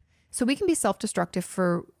 So we can be self-destructive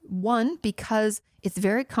for one, because it's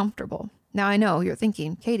very comfortable. Now I know you're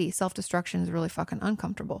thinking, Katie, self-destruction is really fucking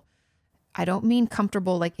uncomfortable. I don't mean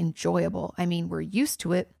comfortable like enjoyable. I mean, we're used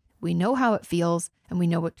to it. We know how it feels and we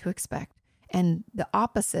know what to expect. And the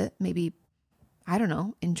opposite, maybe, I don't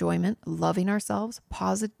know, enjoyment, loving ourselves,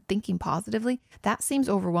 thinking positively, that seems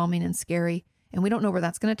overwhelming and scary. And we don't know where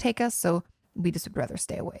that's going to take us. So we just would rather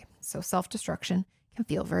stay away. So self-destruction can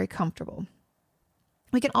feel very comfortable.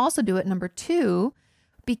 We can also do it, number two,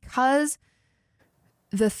 because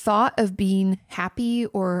the thought of being happy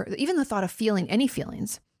or even the thought of feeling any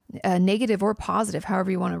feelings, negative or positive,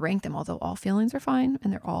 however you want to rank them, although all feelings are fine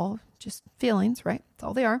and they're all just feelings, right? That's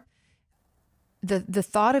all they are. The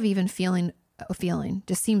thought of even feeling a feeling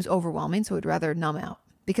just seems overwhelming. So I'd rather numb out,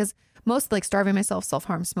 because most like starving myself,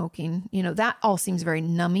 self-harm, smoking, that all seems very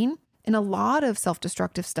numbing. And a lot of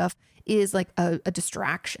self-destructive stuff is like a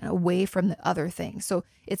distraction away from the other things. So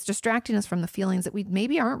it's distracting us from the feelings that we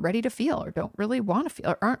maybe aren't ready to feel or don't really want to feel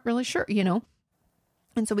or aren't really sure,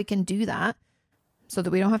 And so we can do that so that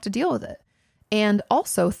we don't have to deal with it. And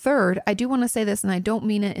also third, I do want to say this, and I don't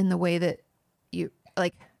mean it in the way that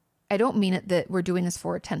I don't mean it that we're doing this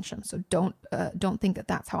for attention. So don't think that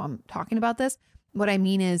that's how I'm talking about this. What I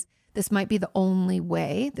mean is this might be the only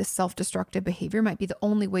way, this self-destructive behavior might be the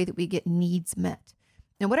only way that we get needs met.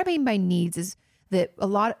 And what I mean by needs is that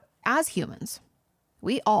as humans,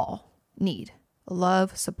 we all need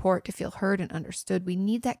love, support, to feel heard and understood. We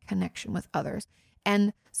need that connection with others.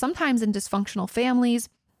 And sometimes in dysfunctional families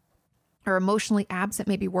or emotionally absent,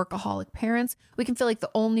 maybe workaholic parents, we can feel like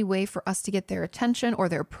the only way for us to get their attention or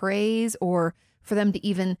their praise or for them to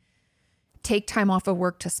even take time off of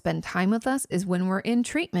work to spend time with us is when we're in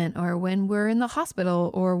treatment or when we're in the hospital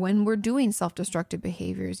or when we're doing self-destructive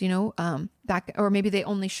behaviors, or maybe they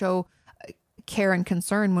only show care and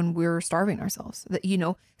concern when we're starving ourselves,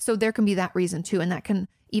 so there can be that reason too. And that can,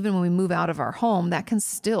 even when we move out of our home, that can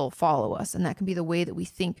still follow us. And that can be the way that we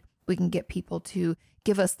think we can get people to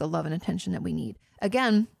give us the love and attention that we need.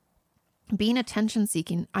 Again, being attention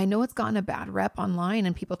seeking, I know it's gotten a bad rep online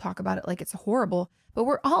and people talk about it like it's horrible, but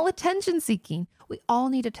we're all attention seeking. We all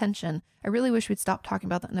need attention. I really wish we'd stop talking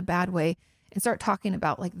about that in a bad way and start talking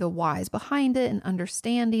about like the whys behind it and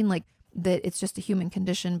understanding like that it's just a human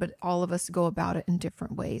condition, but all of us go about it in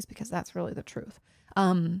different ways, because that's really the truth.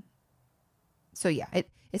 So yeah,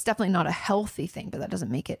 it's definitely not a healthy thing, but that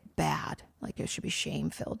doesn't make it bad. Like it should be shame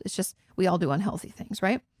filled. It's just, we all do unhealthy things,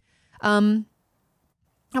 right?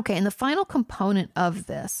 Okay. And the final component of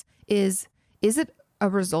this is it a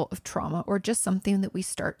result of trauma or just something that we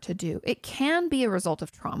start to do? It can be a result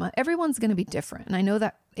of trauma. Everyone's going to be different. And I know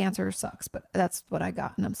that answer sucks, but that's what I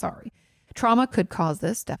got. And I'm sorry. Trauma could cause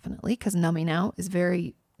this, definitely, because numbing out is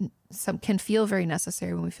can feel very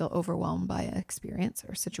necessary when we feel overwhelmed by an experience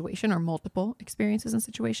or situation or multiple experiences and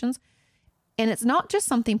situations. And it's not just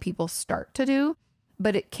something people start to do,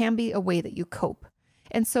 but it can be a way that you cope.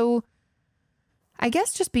 And so I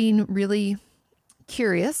guess just being really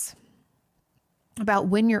curious about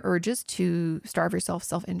when your urges to starve yourself,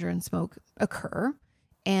 self-injure, and smoke occur.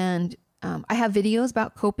 And I have videos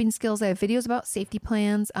about coping skills. I have videos about safety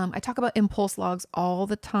plans. I talk about impulse logs all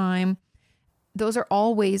the time. Those are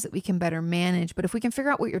all ways that we can better manage. But if we can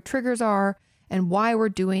figure out what your triggers are and why we're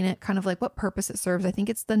doing it, kind of like what purpose it serves, I think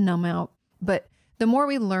it's the numb out. But the more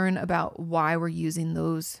we learn about why we're using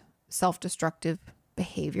those self-destructive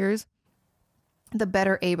behaviors, the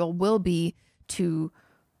better able we'll be to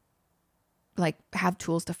like have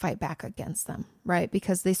tools to fight back against them, right?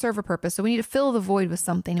 Because they serve a purpose. So we need to fill the void with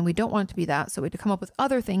something, and we don't want it to be that. So we have to come up with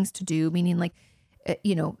other things to do, meaning like,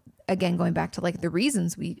 again, going back to like the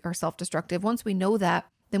reasons we are self-destructive. Once we know that,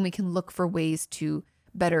 then we can look for ways to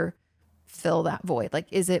better fill that void. Like,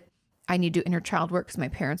 is it, I need to do inner child work because my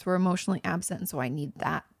parents were emotionally absent, and so I need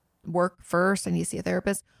that work first. I need to see a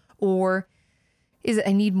therapist. Or Is it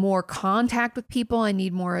I need more contact with people? I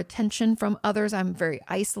need more attention from others. I'm very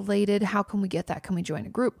isolated. How can we get that? Can we join a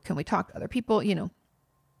group? Can we talk to other people?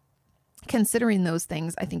 Considering those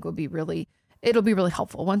things, I think it'll be really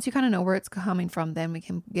helpful. Once you kind of know where it's coming from, then we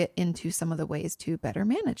can get into some of the ways to better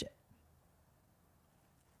manage it.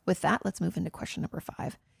 With that, let's move into question number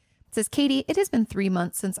 5. It says, Katie, it has been 3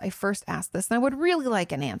 months since I first asked this, and I would really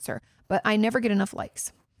like an answer, but I never get enough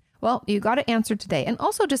likes. Well, you got to answer today. And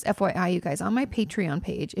also just FYI, you guys, on my Patreon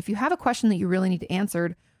page, if you have a question that you really need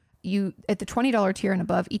answered, at the $20 tier and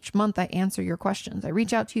above, each month I answer your questions. I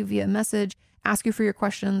reach out to you via message, ask you for your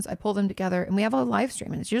questions, I pull them together, and we have a live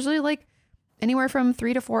stream. And it's usually like anywhere from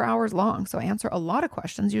 3 to 4 hours long. So I answer a lot of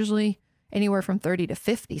questions, usually anywhere from 30 to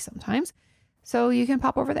 50 sometimes. So you can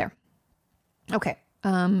pop over there. Okay.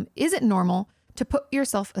 Is it normal to put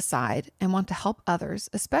yourself aside and want to help others,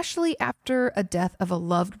 especially after a death of a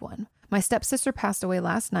loved one? My stepsister passed away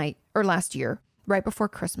last year, right before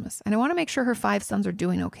Christmas. And I want to make sure her 5 sons are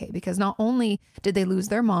doing okay, because not only did they lose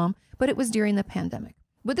their mom, but it was during the pandemic.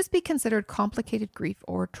 Would this be considered complicated grief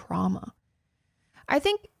or trauma? I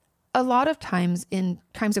think a lot of times in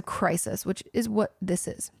times of crisis, which is what this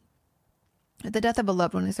is, the death of a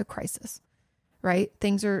loved one is a crisis, right?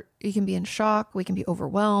 You can be in shock. We can be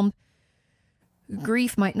overwhelmed.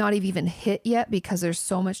 Grief might not have even hit yet because there's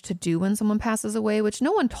so much to do when someone passes away, which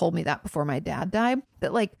no one told me that before my dad died.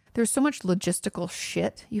 But like, there's so much logistical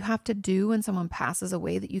shit you have to do when someone passes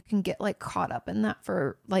away that you can get like caught up in that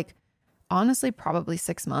for like, honestly, probably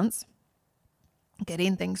 6 months.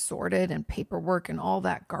 Getting things sorted and paperwork and all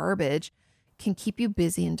that garbage can keep you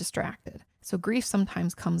busy and distracted. So grief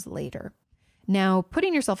sometimes comes later. Now,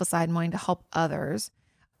 putting yourself aside and wanting to help others,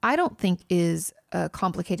 I don't think is a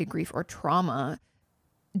complicated grief or trauma.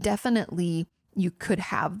 Definitely you could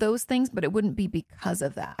have those things, but it wouldn't be because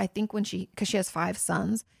of that. I think because she has 5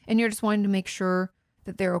 sons and you're just wanting to make sure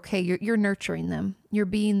that they're okay. You're nurturing them. You're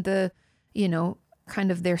being the,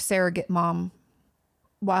 kind of their surrogate mom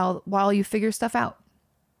while you figure stuff out.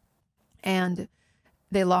 And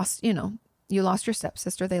they lost, you lost your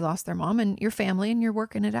stepsister, they lost their mom and your family, and you're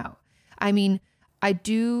working it out. I mean, I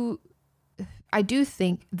do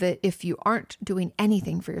think that if you aren't doing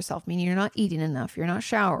anything for yourself, meaning you're not eating enough, you're not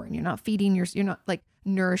showering, you're not feeding you're not like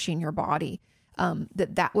nourishing your body,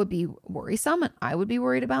 that would be worrisome. And I would be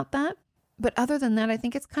worried about that. But other than that, I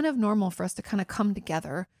think it's kind of normal for us to kind of come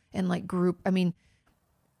together and like group. I mean,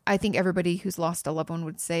 I think everybody who's lost a loved one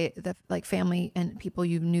would say that like family and people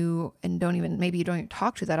you knew and maybe you don't even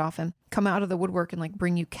talk to that often, come out of the woodwork and like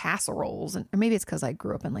bring you casseroles. Or maybe it's because I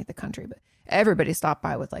grew up in like the country, but everybody stopped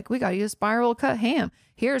by with like, we got you a spiral cut ham.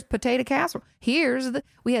 Here's potato casserole.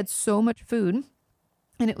 We had so much food,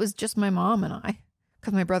 and it was just my mom and I,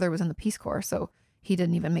 because my brother was in the Peace Corps. So he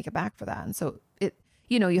didn't even make it back for that. And so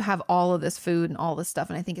you have all of this food and all this stuff.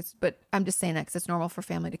 And I think but I'm just saying that because it's normal for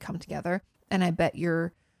family to come together. And I bet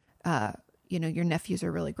your nephews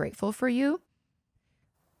are really grateful for you.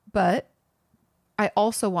 But I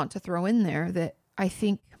also want to throw in there that I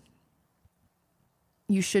think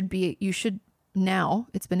you should now,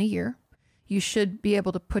 it's been a year, you should be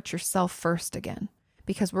able to put yourself first again,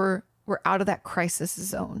 because we're out of that crisis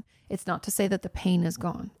zone. It's not to say that the pain is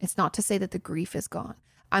gone. It's not to say that the grief is gone.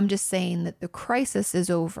 I'm just saying that the crisis is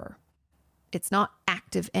over. It's not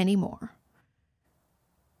active anymore.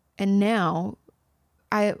 And now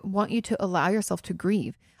I want you to allow yourself to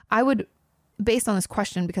grieve. I would, based on this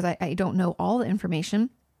question, because I don't know all the information,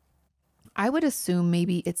 I would assume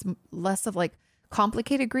maybe it's less of like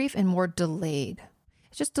complicated grief and more delayed.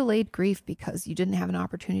 It's just delayed grief because you didn't have an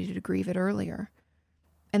opportunity to grieve it earlier.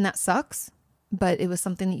 And that sucks, but it was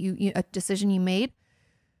something that a decision you made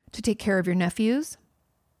to take care of your nephews.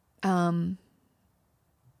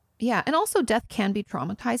 Yeah. And also death can be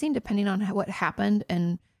traumatizing depending on what happened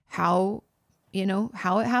and how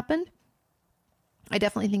it happened. I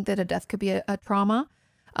definitely think that a death could be a trauma.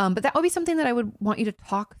 But that would be something that I would want you to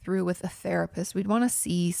talk through with a therapist. We'd want to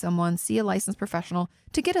see a licensed professional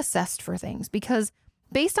to get assessed for things, because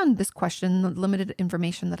based on this question, the limited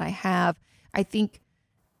information that I have, I think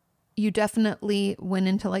you definitely went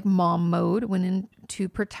into like mom mode, went into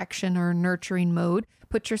protection or nurturing mode,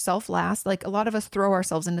 put yourself last. Like a lot of us throw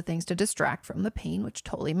ourselves into things to distract from the pain, which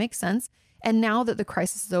totally makes sense. And now that the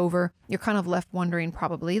crisis is over, you're kind of left wondering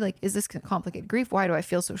probably like, is this complicated grief? Why do I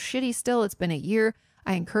feel so shitty still? It's been a year.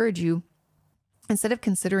 I encourage you, instead of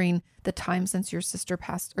considering the time since your sister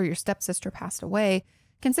passed or your stepsister passed away,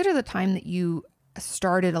 consider the time that you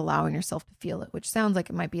started allowing yourself to feel it, which sounds like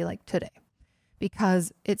it might be like today,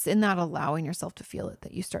 because it's in that allowing yourself to feel it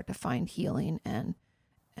that you start to find healing,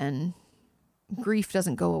 and grief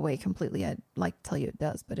doesn't go away completely. I'd like to tell you it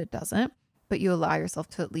does, but it doesn't. but you allow yourself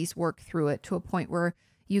to at least work through it to a point where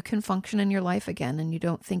you can function in your life again and you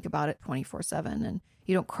don't think about it 24/7 and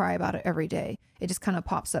you don't cry about it every day. It just kind of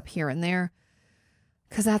pops up here and there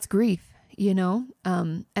because that's grief,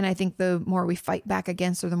 And I think the more we fight back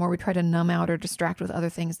against, or the more we try to numb out or distract with other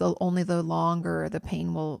things, the longer the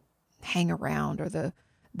pain will hang around, or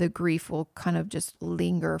the grief will kind of just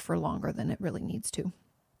linger for longer than it really needs to.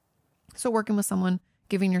 So working with someone,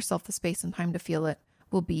 giving yourself the space and time to feel it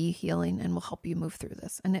will be healing and will help you move through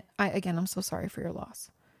this. And I'm so sorry for your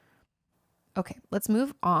loss. Okay, let's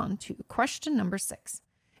move on to question number 6.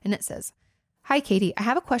 And it says, "Hi, Katie. I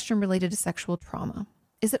have a question related to sexual trauma.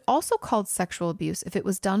 Is it also called sexual abuse if it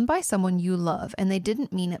was done by someone you love and they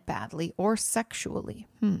didn't mean it badly or sexually?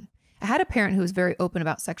 I had a parent who was very open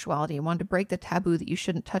about sexuality and wanted to break the taboo that you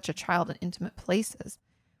shouldn't touch a child in intimate places.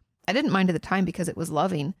 I didn't mind at the time because it was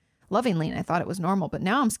lovingly, and I thought it was normal, but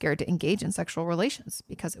now I'm scared to engage in sexual relations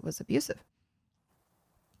because it was abusive.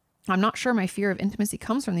 I'm not sure my fear of intimacy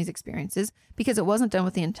comes from these experiences because it wasn't done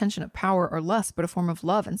with the intention of power or lust, but a form of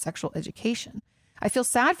love and sexual education. I feel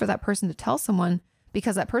sad for that person to tell someone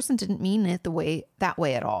because that person didn't mean it that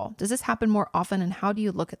way at all. Does this happen more often, and how do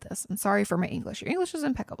you look at this? And sorry for my English. Your English is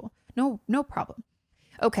impeccable. No problem.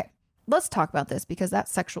 Okay, let's talk about this because that's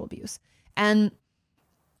sexual abuse. And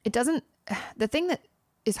the thing that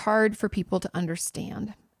is hard for people to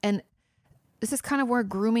understand, and this is kind of where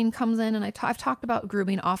grooming comes in. And I've talked about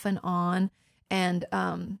grooming off and on, and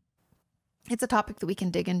it's a topic that we can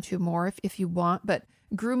dig into more if you want. But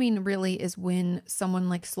grooming really is when someone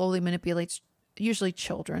like slowly manipulates, usually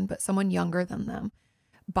children, but someone younger than them,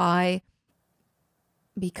 by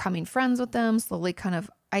becoming friends with them, slowly kind of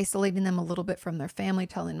isolating them a little bit from their family,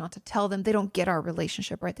 telling them not to tell them. They don't get our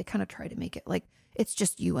relationship, right? They kind of try to make it like it's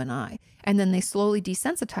just you and I. And then they slowly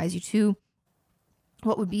desensitize you to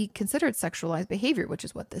what would be considered sexualized behavior, which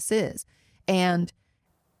is what this is. And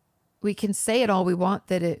we can say it all we want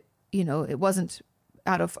that it wasn't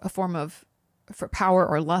out of a form of for power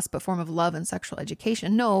or lust, but form of love and sexual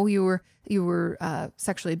education. No, you were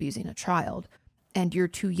sexually abusing a child, and you're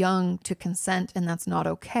too young to consent, and that's not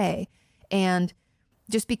okay. And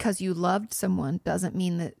just because you loved someone doesn't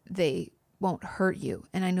mean that they won't hurt you.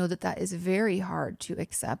 And I know that is very hard to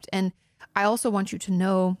accept. And I also want you to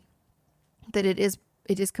know that it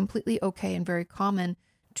is completely okay and very common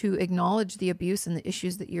to acknowledge the abuse and the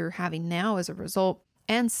issues that you're having now as a result,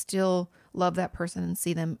 and still love that person and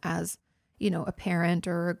see them as, a parent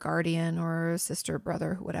or a guardian or a sister,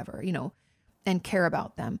 brother, whatever, and care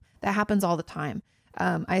about them. That happens all the time.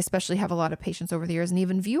 I especially have a lot of patients over the years, and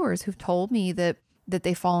even viewers who've told me that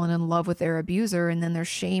they've fallen in love with their abuser, and then there's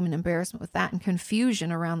shame and embarrassment with that and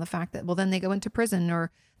confusion around the fact that, well, then they go into prison, or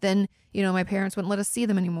then, my parents wouldn't let us see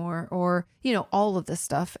them anymore, or, all of this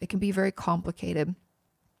stuff. It can be very complicated,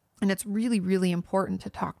 and it's really, really important to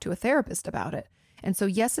talk to a therapist about it. And so,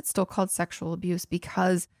 yes, it's still called sexual abuse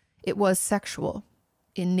because it was sexual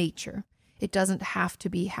in nature. It doesn't have to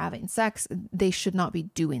be having sex. They should not be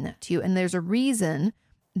doing that to you. And there's a reason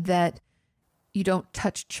that you don't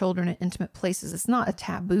touch children in intimate places. It's not a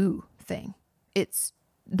taboo thing. It's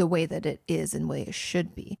the way that it is and the way it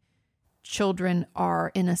should be. Children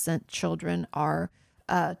are innocent. Children are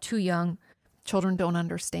too young. Children don't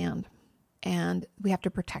understand. And we have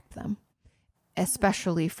to protect them,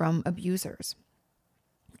 especially from abusers.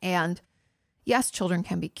 And yes, children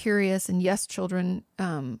can be curious, and yes, children,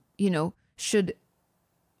 should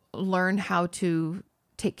learn how to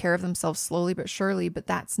take care of themselves slowly but surely, but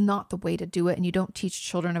that's not the way to do it. And you don't teach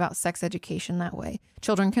children about sex education that way.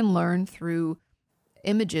 Children can learn through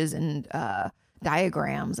images and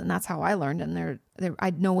diagrams, and that's how I learned. And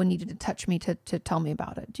no one needed to touch me to tell me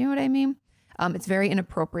about it. Do you know what I mean? It's very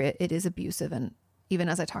inappropriate. It is abusive, and even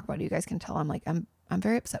as I talk about it, you guys can tell I'm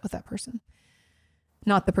very upset with that person.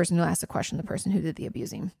 Not the person who asked the question, the person who did the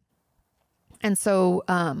abusing. And so,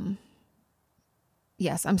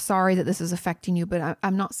 yes, I'm sorry that this is affecting you, but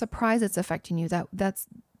I'm not surprised it's affecting you. That's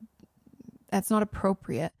not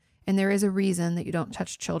appropriate. And there is a reason that you don't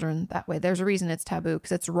touch children that way. There's a reason it's taboo,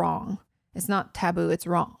 because it's wrong. It's not taboo, it's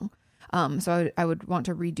wrong. So I would want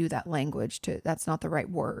to redo that language that's not the right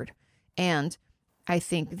word. And I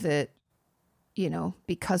think that,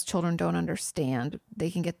 because children don't understand, we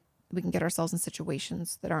can get ourselves in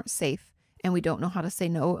situations that aren't safe, and we don't know how to say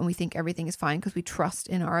no, and we think everything is fine because we trust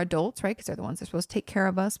in our adults, right? Because they're the ones that are supposed to take care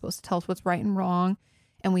of us, supposed to tell us what's right and wrong,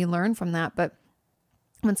 and we learn from that. But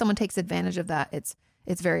when someone takes advantage of that, it's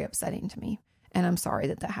very upsetting to me, and I'm sorry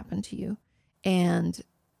that happened to you. And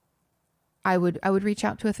I would reach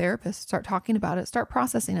out to a therapist, start talking about it, start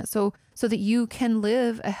processing it, so that you can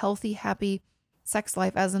live a healthy, happy sex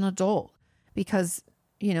life as an adult. Because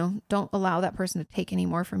don't allow that person to take any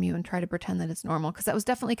more from you and try to pretend that it's normal. Because that was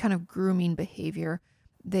definitely kind of grooming behavior.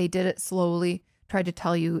 They did it slowly, tried to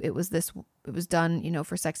tell you it was done,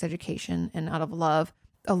 for sex education and out of love.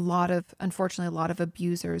 Unfortunately, a lot of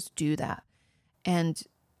abusers do that. And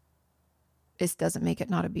this doesn't make it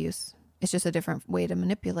not abuse. It's just a different way to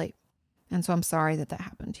manipulate. And so I'm sorry that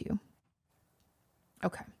happened to you.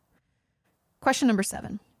 Okay. Question number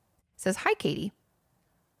 7 says, "Hi, Katie.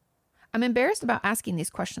 I'm embarrassed about asking these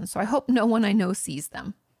questions, so I hope no one I know sees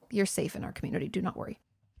them. You're safe in our community. Do not worry.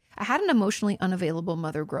 I had an emotionally unavailable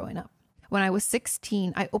mother growing up. When I was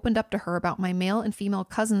 16, I opened up to her about my male and female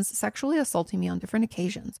cousins sexually assaulting me on different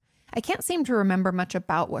occasions. I can't seem to remember much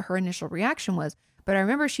about what her initial reaction was, but I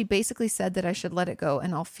remember she basically said that I should let it go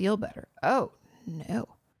and I'll feel better. Oh,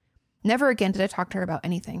 no. Never again did I talk to her about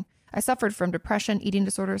anything. I suffered from depression, eating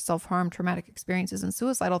disorders, self-harm, traumatic experiences, and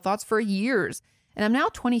suicidal thoughts for years. And I'm now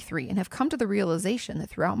 23 and have come to the realization that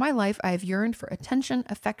throughout my life, I have yearned for attention,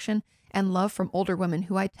 affection, and love from older women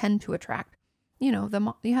who I tend to attract. You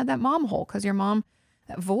had that mom hole because your mom,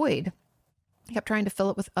 that void, kept trying to fill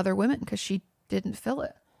it with other women because she didn't fill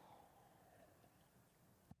it.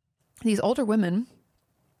 These older women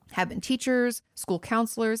have been teachers, school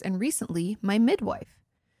counselors, and recently my midwife.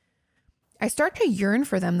 I start to yearn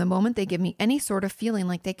for them the moment they give me any sort of feeling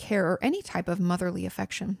like they care or any type of motherly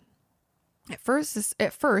affection. At first,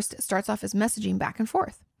 it starts off as messaging back and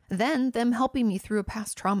forth. Then them helping me through a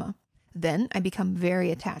past trauma. Then I become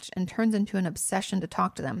very attached and turns into an obsession to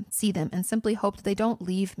talk to them, see them, and simply hope that they don't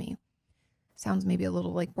leave me. Sounds maybe a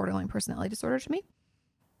little like borderline personality disorder to me.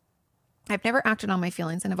 I've never acted on my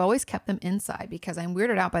feelings and have always kept them inside because I'm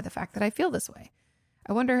weirded out by the fact that I feel this way.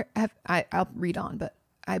 I wonder, I'll read on, but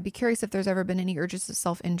I'd be curious if there's ever been any urges to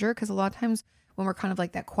self-injure, because a lot of times when we're kind of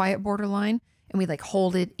like that quiet borderline and we like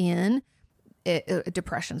hold it in,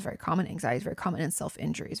 depression is very common, anxiety is very common, and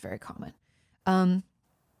self-injury is very common.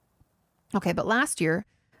 Okay, but last year,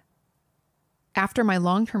 after my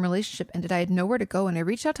long-term relationship ended, I had nowhere to go, and I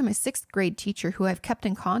reached out to my 6th grade teacher, who I've kept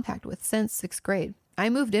in contact with since 6th grade. I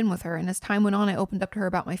moved in with her, and as time went on, I opened up to her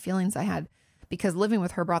about my feelings I had, because living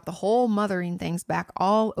with her brought the whole mothering things back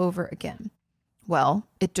all over again. Well,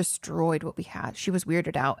 it destroyed what we had. She was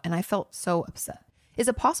weirded out, and I felt so upset. Is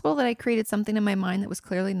it possible that I created something in my mind that was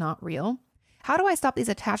clearly not real? How do I stop these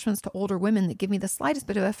attachments to older women that give me the slightest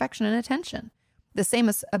bit of affection and attention? The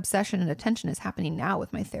same obsession and attention is happening now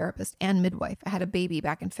with my therapist and midwife. I had a baby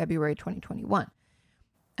back in February 2021.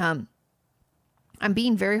 I'm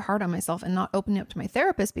being very hard on myself and not opening up to my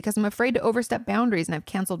therapist because I'm afraid to overstep boundaries, and I've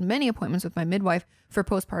canceled many appointments with my midwife for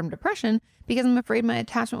postpartum depression because I'm afraid my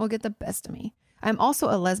attachment will get the best of me. I'm also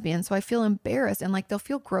a lesbian, so I feel embarrassed and like they'll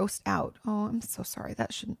feel grossed out. Oh, I'm so sorry.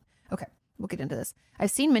 That shouldn't. Okay, we'll get into this.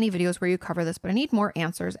 I've seen many videos where you cover this, but I need more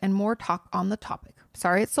answers and more talk on the topic.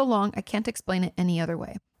 Sorry it's so long. I can't explain it any other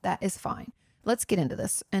way. That is fine. Let's get into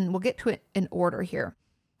this, and we'll get to it in order here.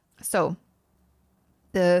 So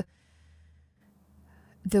the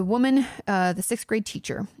woman, the 6th grade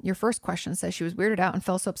teacher, your first question says she was weirded out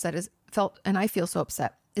and and I feel so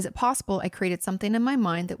upset. Is it possible I created something in my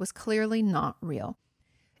mind that was clearly not real?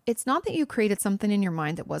 It's not that you created something in your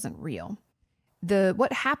mind that wasn't real.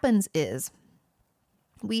 What happens is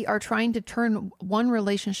we are trying to turn one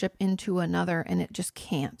relationship into another, and it just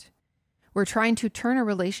can't. We're trying to turn a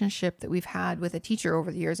relationship that we've had with a teacher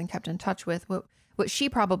over the years and kept in touch with, what she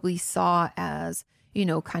probably saw as,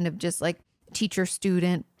 kind of just like teacher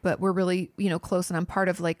student, but we're really, close, and I'm part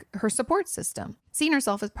of like her support system. Seeing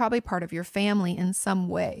herself as probably part of your family in some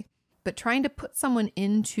way, but trying to put someone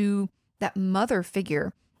into that mother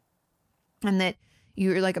figure, and that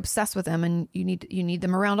you're like obsessed with them, and you need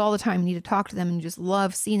them around all the time. You need to talk to them, and you just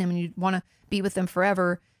love seeing them, and you want to be with them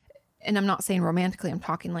forever. And I'm not saying romantically, I'm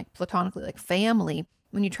talking like platonically, like family.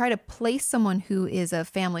 When you try to place someone who is a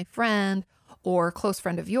family friend or a close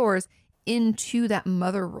friend of yours into that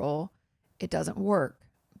mother role, it doesn't work,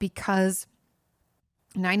 because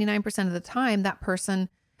 99% of the time that person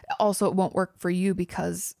also, it won't work for you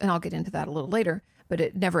because, and I'll get into that a little later, but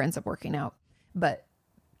it never ends up working out. But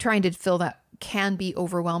trying to fill that can be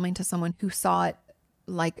overwhelming to someone who saw it,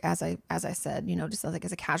 like, as I said, just like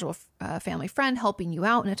as a casual family friend, helping you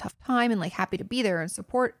out in a tough time and like happy to be there and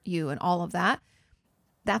support you and all of that.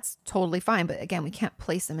 That's totally fine. But again, we can't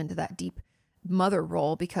place them into that deep mother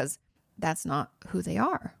role because that's not who they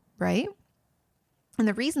are, right? And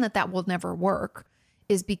the reason that will never work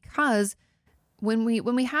is because when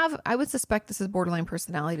we have, I would suspect this is borderline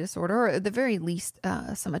personality disorder, or at the very least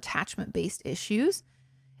some attachment-based issues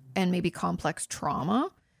and maybe complex trauma.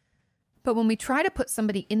 But when we try to put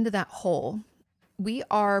somebody into that hole, we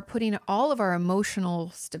are putting all of our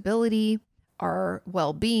emotional stability, our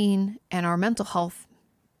well-being and our mental health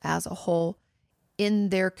as a whole in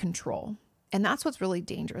their control. And that's what's really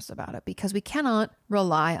dangerous about it, because we cannot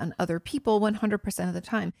rely on other people 100% of the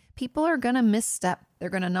time. People are going to misstep. They're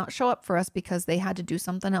going to not show up for us because they had to do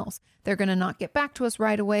something else. They're going to not get back to us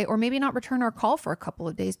right away, or maybe not return our call for a couple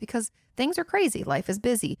of days because things are crazy. Life is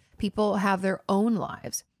busy. People have their own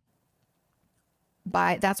lives.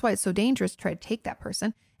 That's why it's so dangerous to try to take that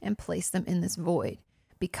person and place them in this void,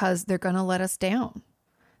 because they're going to let us down.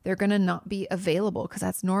 They're going to not be available, because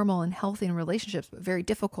that's normal and healthy in relationships, but very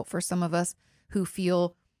difficult for some of us who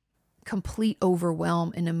feel complete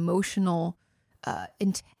overwhelm and emotional,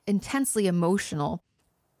 intensely emotional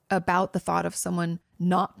about the thought of someone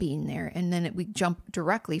not being there. And then we jump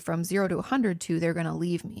directly from 0 to 100 to they're going to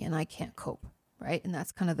leave me and I can't cope. Right. And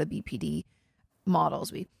that's kind of the BPD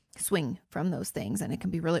models. We swing from those things, and it can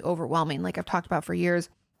be really overwhelming. Like I've talked about for years,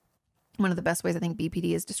 one of the best ways I think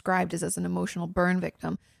BPD is described is as an emotional burn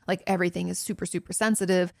victim. Like everything is super, super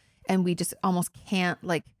sensitive, and we just almost can't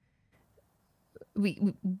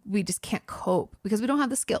we just can't cope because we don't have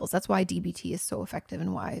the skills. That's why DBT is so effective,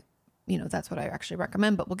 and why, that's what I actually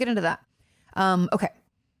recommend, but we'll get into that. Okay.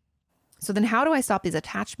 So then how do I stop these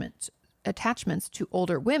attachments to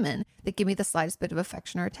older women that give me the slightest bit of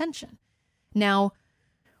affection or attention? Now,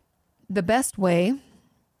 the best way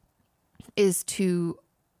is to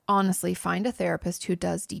honestly find a therapist who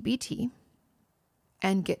does DBT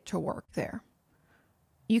and get to work there.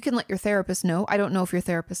 You can let your therapist know. I don't know if your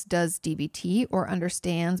therapist does DBT or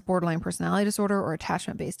understands borderline personality disorder or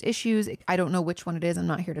attachment-based issues. I don't know which one it is. I'm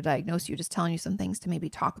not here to diagnose you, just telling you some things to maybe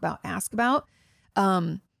talk about, ask about.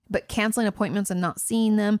 But canceling appointments and not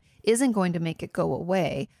seeing them isn't going to make it go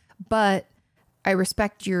away. But I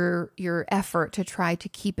respect your effort to try to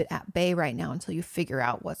keep it at bay right now until you figure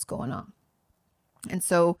out what's going on. And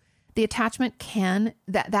so the attachment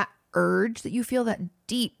that urge that you feel, that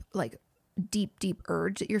deep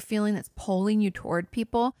urge that you're feeling that's pulling you toward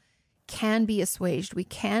people, can be assuaged. We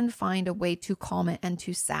can find a way to calm it and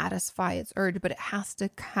to satisfy its urge, but it has to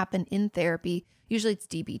happen in therapy. Usually it's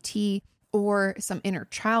DBT or some inner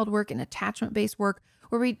child work and attachment-based work,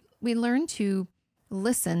 where we learn to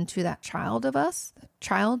listen to that child of us, the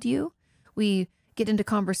child you. We get into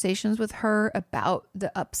conversations with her about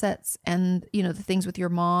the upsets and, the things with your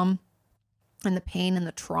mom and the pain and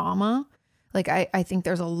the trauma. Like I think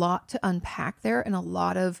there's a lot to unpack there, and a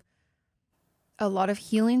lot of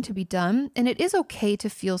healing to be done. And it is okay to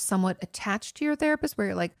feel somewhat attached to your therapist, where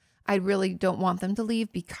you're like, I really don't want them to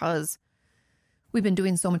leave because we've been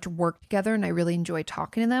doing so much work together and I really enjoy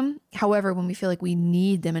talking to them. However, when we feel like we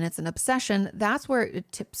need them and it's an obsession, that's where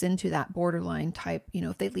it tips into that borderline type.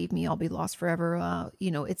 If they leave me, I'll be lost forever.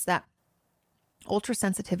 It's that ultra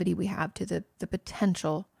sensitivity we have to the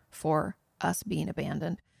potential for us being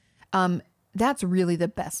abandoned. That's really the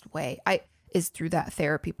best way is through that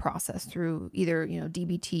therapy process, through either,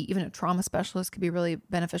 DBT. Even a trauma specialist could be really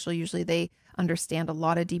beneficial. Usually they understand a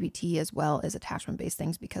lot of DBT as well as attachment-based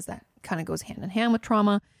things, because that kind of goes hand in hand with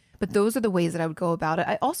trauma. But those are the ways that I would go about it.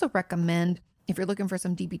 I also recommend, if you're looking for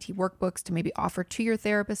some DBT workbooks to maybe offer to your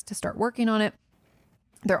therapist to start working on it,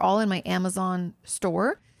 they're all in my Amazon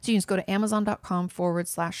store. So you can just go to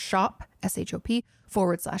amazon.com/shop, SHOP,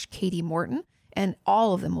 /Katie Morton, and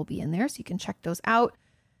all of them will be in there. So you can check those out.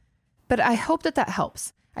 But I hope that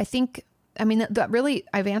helps. That really,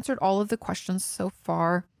 I've answered all of the questions so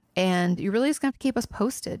far, and you really just have to keep us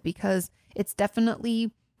posted, because it's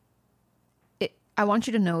definitely, I want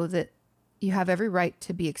you to know that you have every right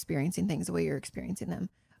to be experiencing things the way you're experiencing them.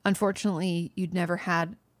 Unfortunately, you'd never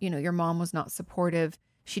had, your mom was not supportive.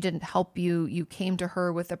 She didn't help you. You came to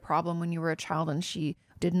her with a problem when you were a child, and she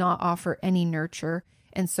did not offer any nurture.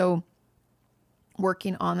 And so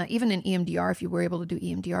working on that, even in EMDR, if you were able to do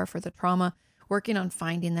EMDR for the trauma, working on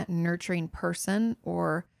finding that nurturing person,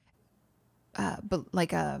 or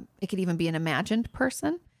it could even be an imagined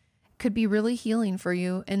person, could be really healing for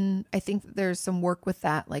you. And I think there's some work with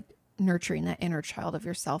that, like nurturing that inner child of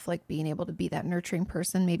yourself, like being able to be that nurturing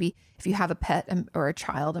person. Maybe if you have a pet or a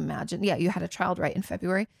child, imagine, you had a child right in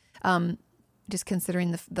February. Just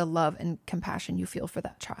considering the love and compassion you feel for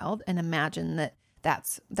that child, and imagine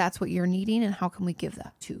that's what you're needing, and how can we give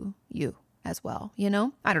that to you as well?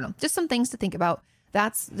 I don't know, just some things to think about.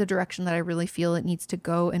 That's the direction that I really feel it needs to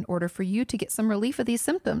go in order for you to get some relief of these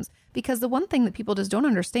symptoms. Because the one thing that people just don't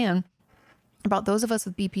understand about those of us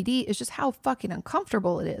with BPD is just how fucking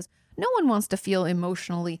uncomfortable it is. No one wants to feel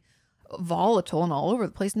emotionally volatile and all over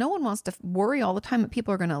the place. No one wants to worry all the time that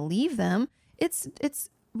people are going to leave them. It's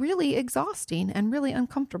really exhausting and really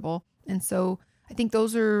uncomfortable. And so I think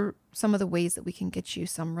those are some of the ways that we can get you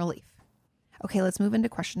some relief. Okay, let's move into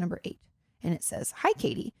question number 8. And it says, "Hi,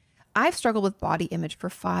 Katie. I've struggled with body image for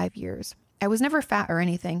 5 years. I was never fat or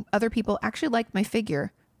anything. Other people actually liked my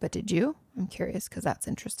figure. But did you? I'm curious because that's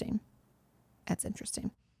interesting. That's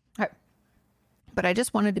interesting. All right. But I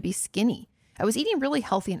just wanted to be skinny. I was eating really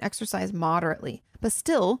healthy and exercise moderately, but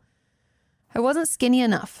still, I wasn't skinny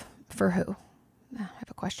enough. For who? I have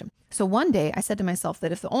a question. So one day I said to myself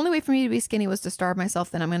that if the only way for me to be skinny was to starve myself,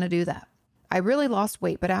 then I'm going to do that. I really lost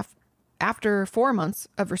weight, but after 4 months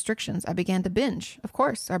of restrictions, I began to binge. Of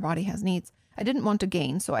course, our body has needs. I didn't want to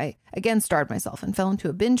gain, so I again starved myself and fell into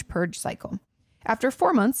a binge purge cycle. After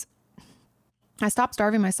 4 months, I stopped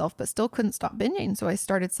starving myself, but still couldn't stop binging, so I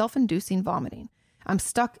started self-inducing vomiting. I'm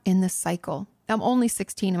stuck in this cycle. I'm only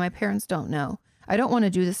 16 and my parents don't know. I don't want to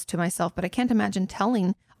do this to myself, but I can't imagine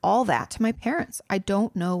telling all that to my parents. I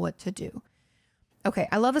don't know what to do. Okay,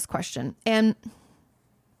 I love this question. And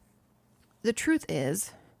the truth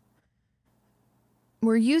is,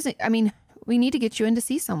 we need to get you in to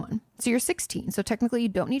see someone. So you're 16, so technically you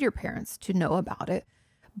don't need your parents to know about it,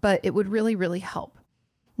 but it would really, really help.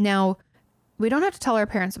 Now, we don't have to tell our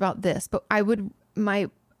parents about this, but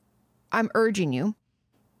I'm urging you,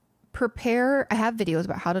 prepare. I have videos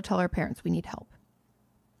about how to tell our parents we need help.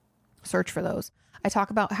 Search for those. I talk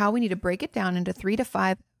about how we need to break it down into 3 to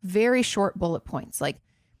 5 very short bullet points. Like,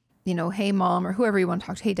 hey mom, or whoever you want to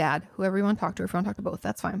talk to. Hey dad, whoever you want to talk to. If you want to talk to both,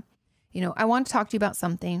 that's fine. I want to talk to you about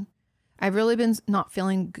something. I've really been not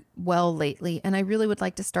feeling well lately, and I really would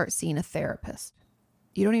like to start seeing a therapist.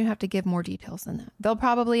 You don't even have to give more details than that. They'll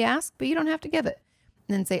probably ask, but you don't have to give it.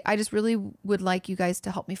 And then say, I just really would like you guys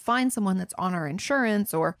to help me find someone that's on our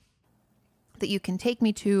insurance, or that you can take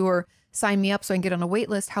me to, or sign me up so I can get on a wait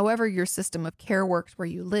list. However your system of care works where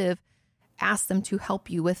you live, ask them to help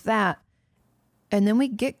you with that. And then we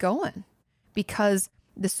get going, because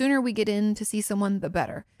the sooner we get in to see someone, the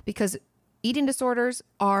better, because eating disorders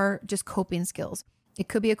are just coping skills. It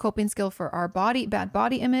could be a coping skill for our bad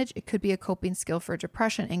body image. It could be a coping skill for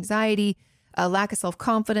depression, anxiety, a lack of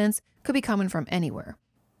self-confidence. Could be coming from anywhere.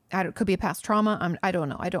 It could be a past trauma. I don't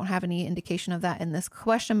know. I don't have any indication of that in this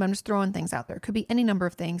question, but I'm just throwing things out there. It could be any number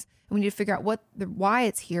of things. And we need to figure out why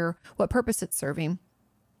it's here, what purpose it's serving,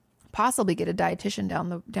 possibly get a dietitian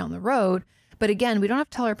down the road. But again, we don't have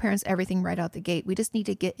to tell our parents everything right out the gate. We just need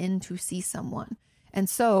to get in to see someone. And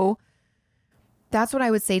so that's what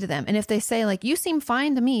I would say to them. And if they say, like, you seem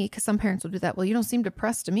fine to me, because some parents will do that. Well, you don't seem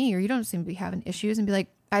depressed to me, or you don't seem to be having issues, and be like,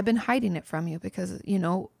 I've been hiding it from you because,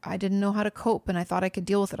 I didn't know how to cope and I thought I could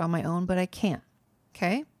deal with it on my own, but I can't.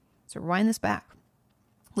 Okay. So rewind this back.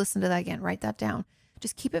 Listen to that again. Write that down.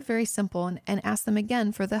 Just keep it very simple and ask them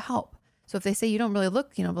again for the help. So if they say you don't really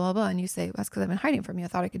look, blah, blah, blah, and you say, that's because I've been hiding from you. I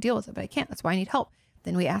thought I could deal with it, but I can't. That's why I need help.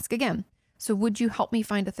 Then we ask again. So would you help me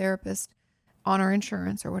find a therapist on our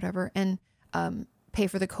insurance or whatever, and pay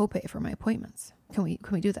for the copay for my appointments? Can we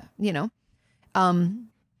do that?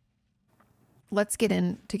 Let's get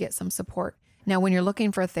in to get some support. Now, when you're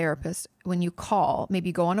looking for a therapist, when you call,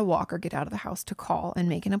 maybe go on a walk or get out of the house to call and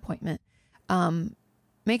make an appointment.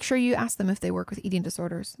 Make sure you ask them if they work with eating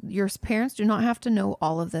disorders. Your parents do not have to know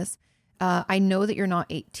all of this. I know that you're not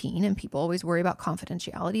 18 and people always worry about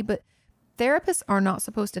confidentiality, but therapists are not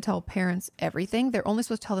supposed to tell parents everything. They're only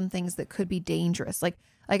supposed to tell them things that could be dangerous. Like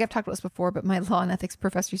I've talked about this before, but my law and ethics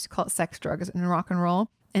professor used to call it sex, drugs, and rock and roll.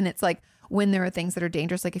 And it's like when there are things that are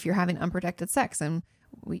dangerous, like if you're having unprotected sex and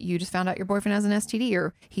you just found out your boyfriend has an STD,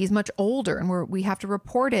 or he's much older and we have to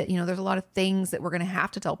report it. There's a lot of things that we're going to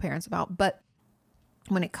have to tell parents about. But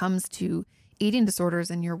when it comes to eating disorders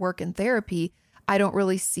and your work in therapy, I don't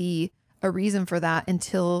really see a reason for that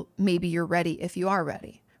until maybe you're ready, if you are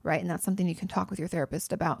ready, right? And that's something you can talk with your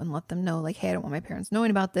therapist about and let them know, like, hey, I don't want my parents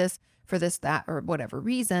knowing about this for this, that, or whatever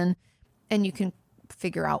reason. And you can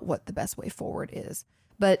figure out what the best way forward is.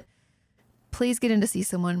 But please get in to see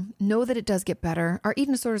someone. Know that it does get better. Our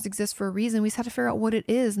eating disorders exist for a reason. We just have to figure out what it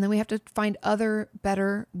is. And then we have to find other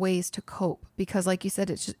better ways to cope, because like you said,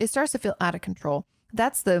 it starts to feel out of control.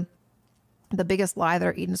 That's the biggest lie that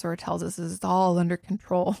our eating disorder tells us, is it's all under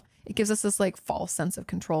control. It gives us this like false sense of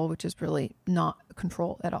control, which is really not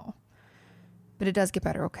control at all. But it does get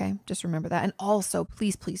better. Okay. Just remember that. And also,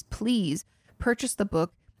 please, please, please purchase the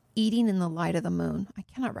book, Eating in the Light of the Moon. I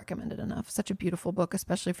cannot recommend it enough. Such a beautiful book,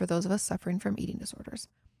 especially for those of us suffering from eating disorders.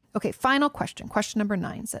 Okay. Final question. Question number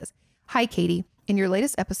 9 says, hi, Katie. In your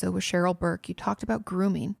latest episode with Cheryl Burke, you talked about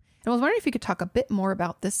grooming. And I was wondering if you could talk a bit more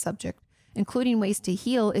about this subject, including ways to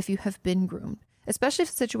heal if you have been groomed, especially if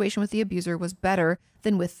the situation with the abuser was better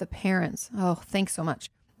than with the parents. Oh, thanks so much.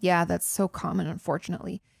 Yeah, that's so common,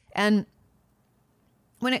 unfortunately. And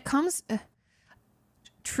when it comes,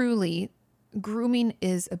 truly, grooming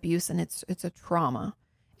is abuse, and it's a trauma.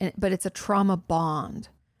 but it's a trauma bond.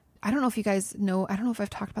 I don't know if you guys know, I don't know if I've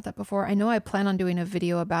talked about that before. I know I plan on doing a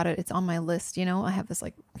video about it. It's on my list. I have this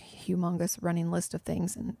like humongous running list of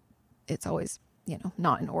things, and it's always,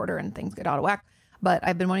 not in order and things get out of whack. But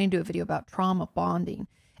I've been wanting to do a video about trauma bonding.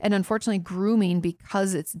 And unfortunately, grooming,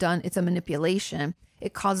 because it's a manipulation,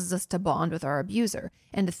 it causes us to bond with our abuser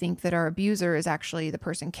and to think that our abuser is actually the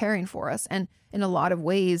person caring for us. And in a lot of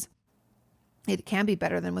ways, it can be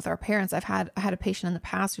better than with our parents. I had a patient in the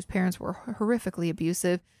past whose parents were horrifically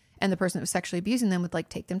abusive, and the person that was sexually abusing them would like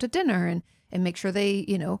take them to dinner and make sure they,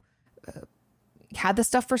 had the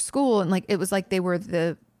stuff for school. And like, it was like they were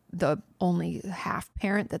the only half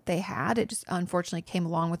parent that they had. It just unfortunately came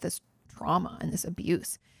along with this trauma and this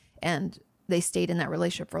abuse. And they stayed in that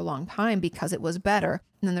relationship for a long time because it was better.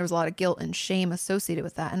 And then there was a lot of guilt and shame associated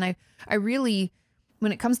with that. And I really,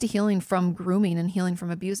 when it comes to healing from grooming and healing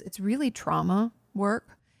from abuse, it's really trauma work.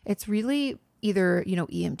 It's really either,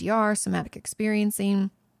 EMDR, somatic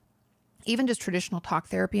experiencing, even just traditional talk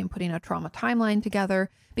therapy and putting a trauma timeline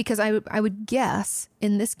together. Because I would guess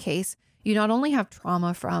in this case, you not only have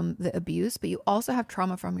trauma from the abuse, but you also have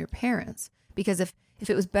trauma from your parents. Because if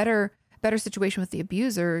it was better situation with the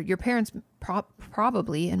abuser, your parents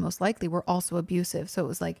probably and most likely were also abusive. So it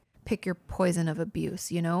was like, pick your poison of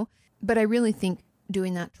abuse, But I really think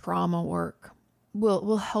doing that trauma work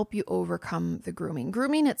will help you overcome the grooming.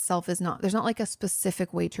 Grooming itself there's not like a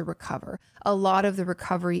specific way to recover. A lot of the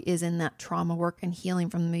recovery is in that trauma work and healing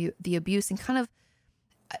from the abuse. And kind of,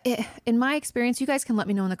 in my experience, you guys can let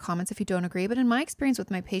me know in the comments if you don't agree, but in my experience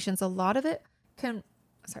with my patients, a lot of it can,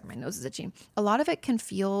 sorry, my nose is itching. A lot of it can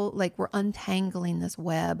feel like we're untangling this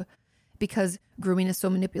web because grooming is so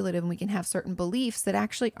manipulative, and we can have certain beliefs that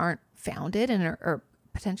actually aren't founded and are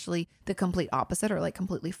potentially the complete opposite or like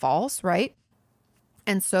completely false, right?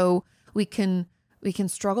 And so we can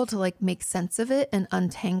struggle to like make sense of it and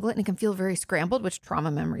untangle it, and it can feel very scrambled, which trauma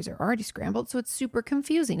memories are already scrambled. So it's super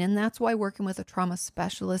confusing. And that's why working with a trauma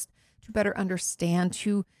specialist to better understand,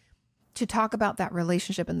 to talk about that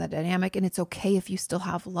relationship and the dynamic. And it's okay if you still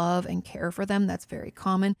have love and care for them. That's very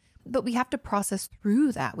common, but we have to process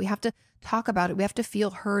through that. We have to talk about it. We have to feel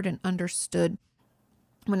heard and understood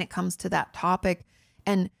when it comes to that topic,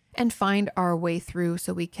 and find our way through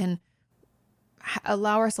so we can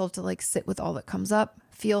allow ourselves to like sit with all that comes up,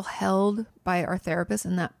 feel held by our therapist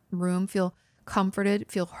in that room, feel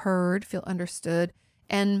comforted, feel heard, feel understood.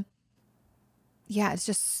 And yeah, it's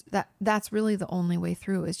just that's really the only way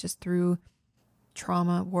through, is just through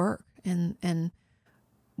trauma work. And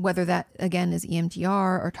whether that again is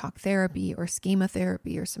EMDR or talk therapy or schema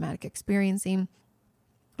therapy or somatic experiencing.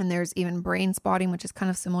 And there's even brain spotting, which is kind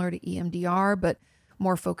of similar to EMDR, but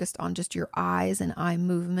more focused on just your eyes and eye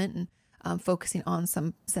movement, and focusing on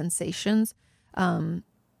some sensations,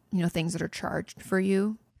 things that are charged for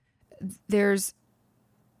you. That's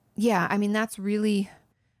really,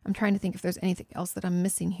 I'm trying to think if there's anything else that I'm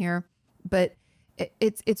missing here, but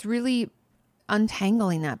it's really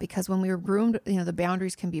untangling that, because when we were groomed, the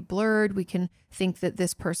boundaries can be blurred. We can think that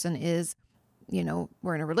this person is,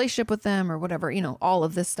 we're in a relationship with them or whatever, all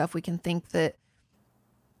of this stuff. We can think that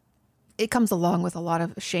it comes along with a lot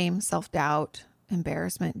of shame, self-doubt,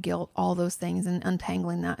 embarrassment, guilt, all those things, and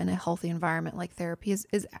untangling that in a healthy environment like therapy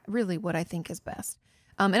is really what I think is best.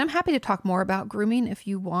 And I'm happy to talk more about grooming if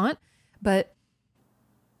you want, but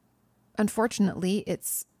unfortunately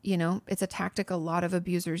it's a tactic a lot of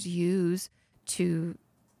abusers use to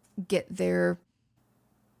get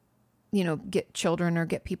get children or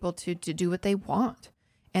get people to do what they want.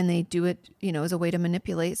 And they do it, as a way to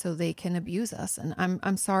manipulate so they can abuse us. And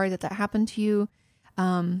I'm sorry that happened to you.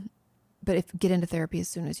 But get into therapy as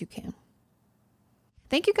soon as you can.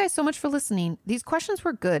 Thank you guys so much for listening. These questions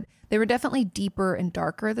were good. They were definitely deeper and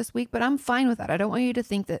darker this week, but I'm fine with that. I don't want you to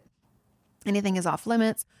think that anything is off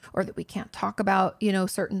limits or that we can't talk about,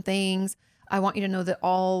 certain things. I want you to know that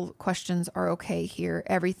all questions are okay here.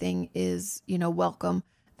 Everything is, welcome,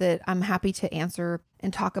 that I'm happy to answer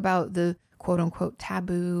and talk about the quote unquote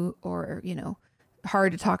taboo or,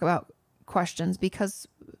 hard to talk about questions, because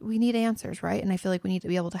we need answers, right? And I feel like we need to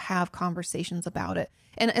be able to have conversations about it.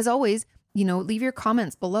 And as always, leave your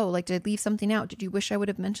comments below. Like, did I leave something out? Did you wish I would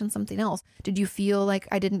have mentioned something else? Did you feel like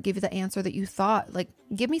I didn't give you the answer that you thought? Like,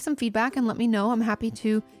 give me some feedback and let me know. I'm happy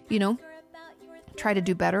to, try to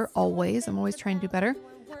do better. Always. I'm always trying to do better.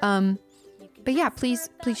 But yeah, please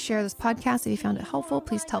share this podcast if you found it helpful.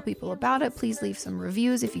 Please tell people about it. Please leave some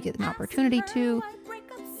reviews if you get an opportunity to.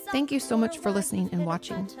 Thank you so much for listening and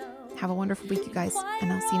watching. Have a wonderful week, you guys,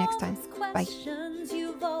 and I'll see you next time. Bye.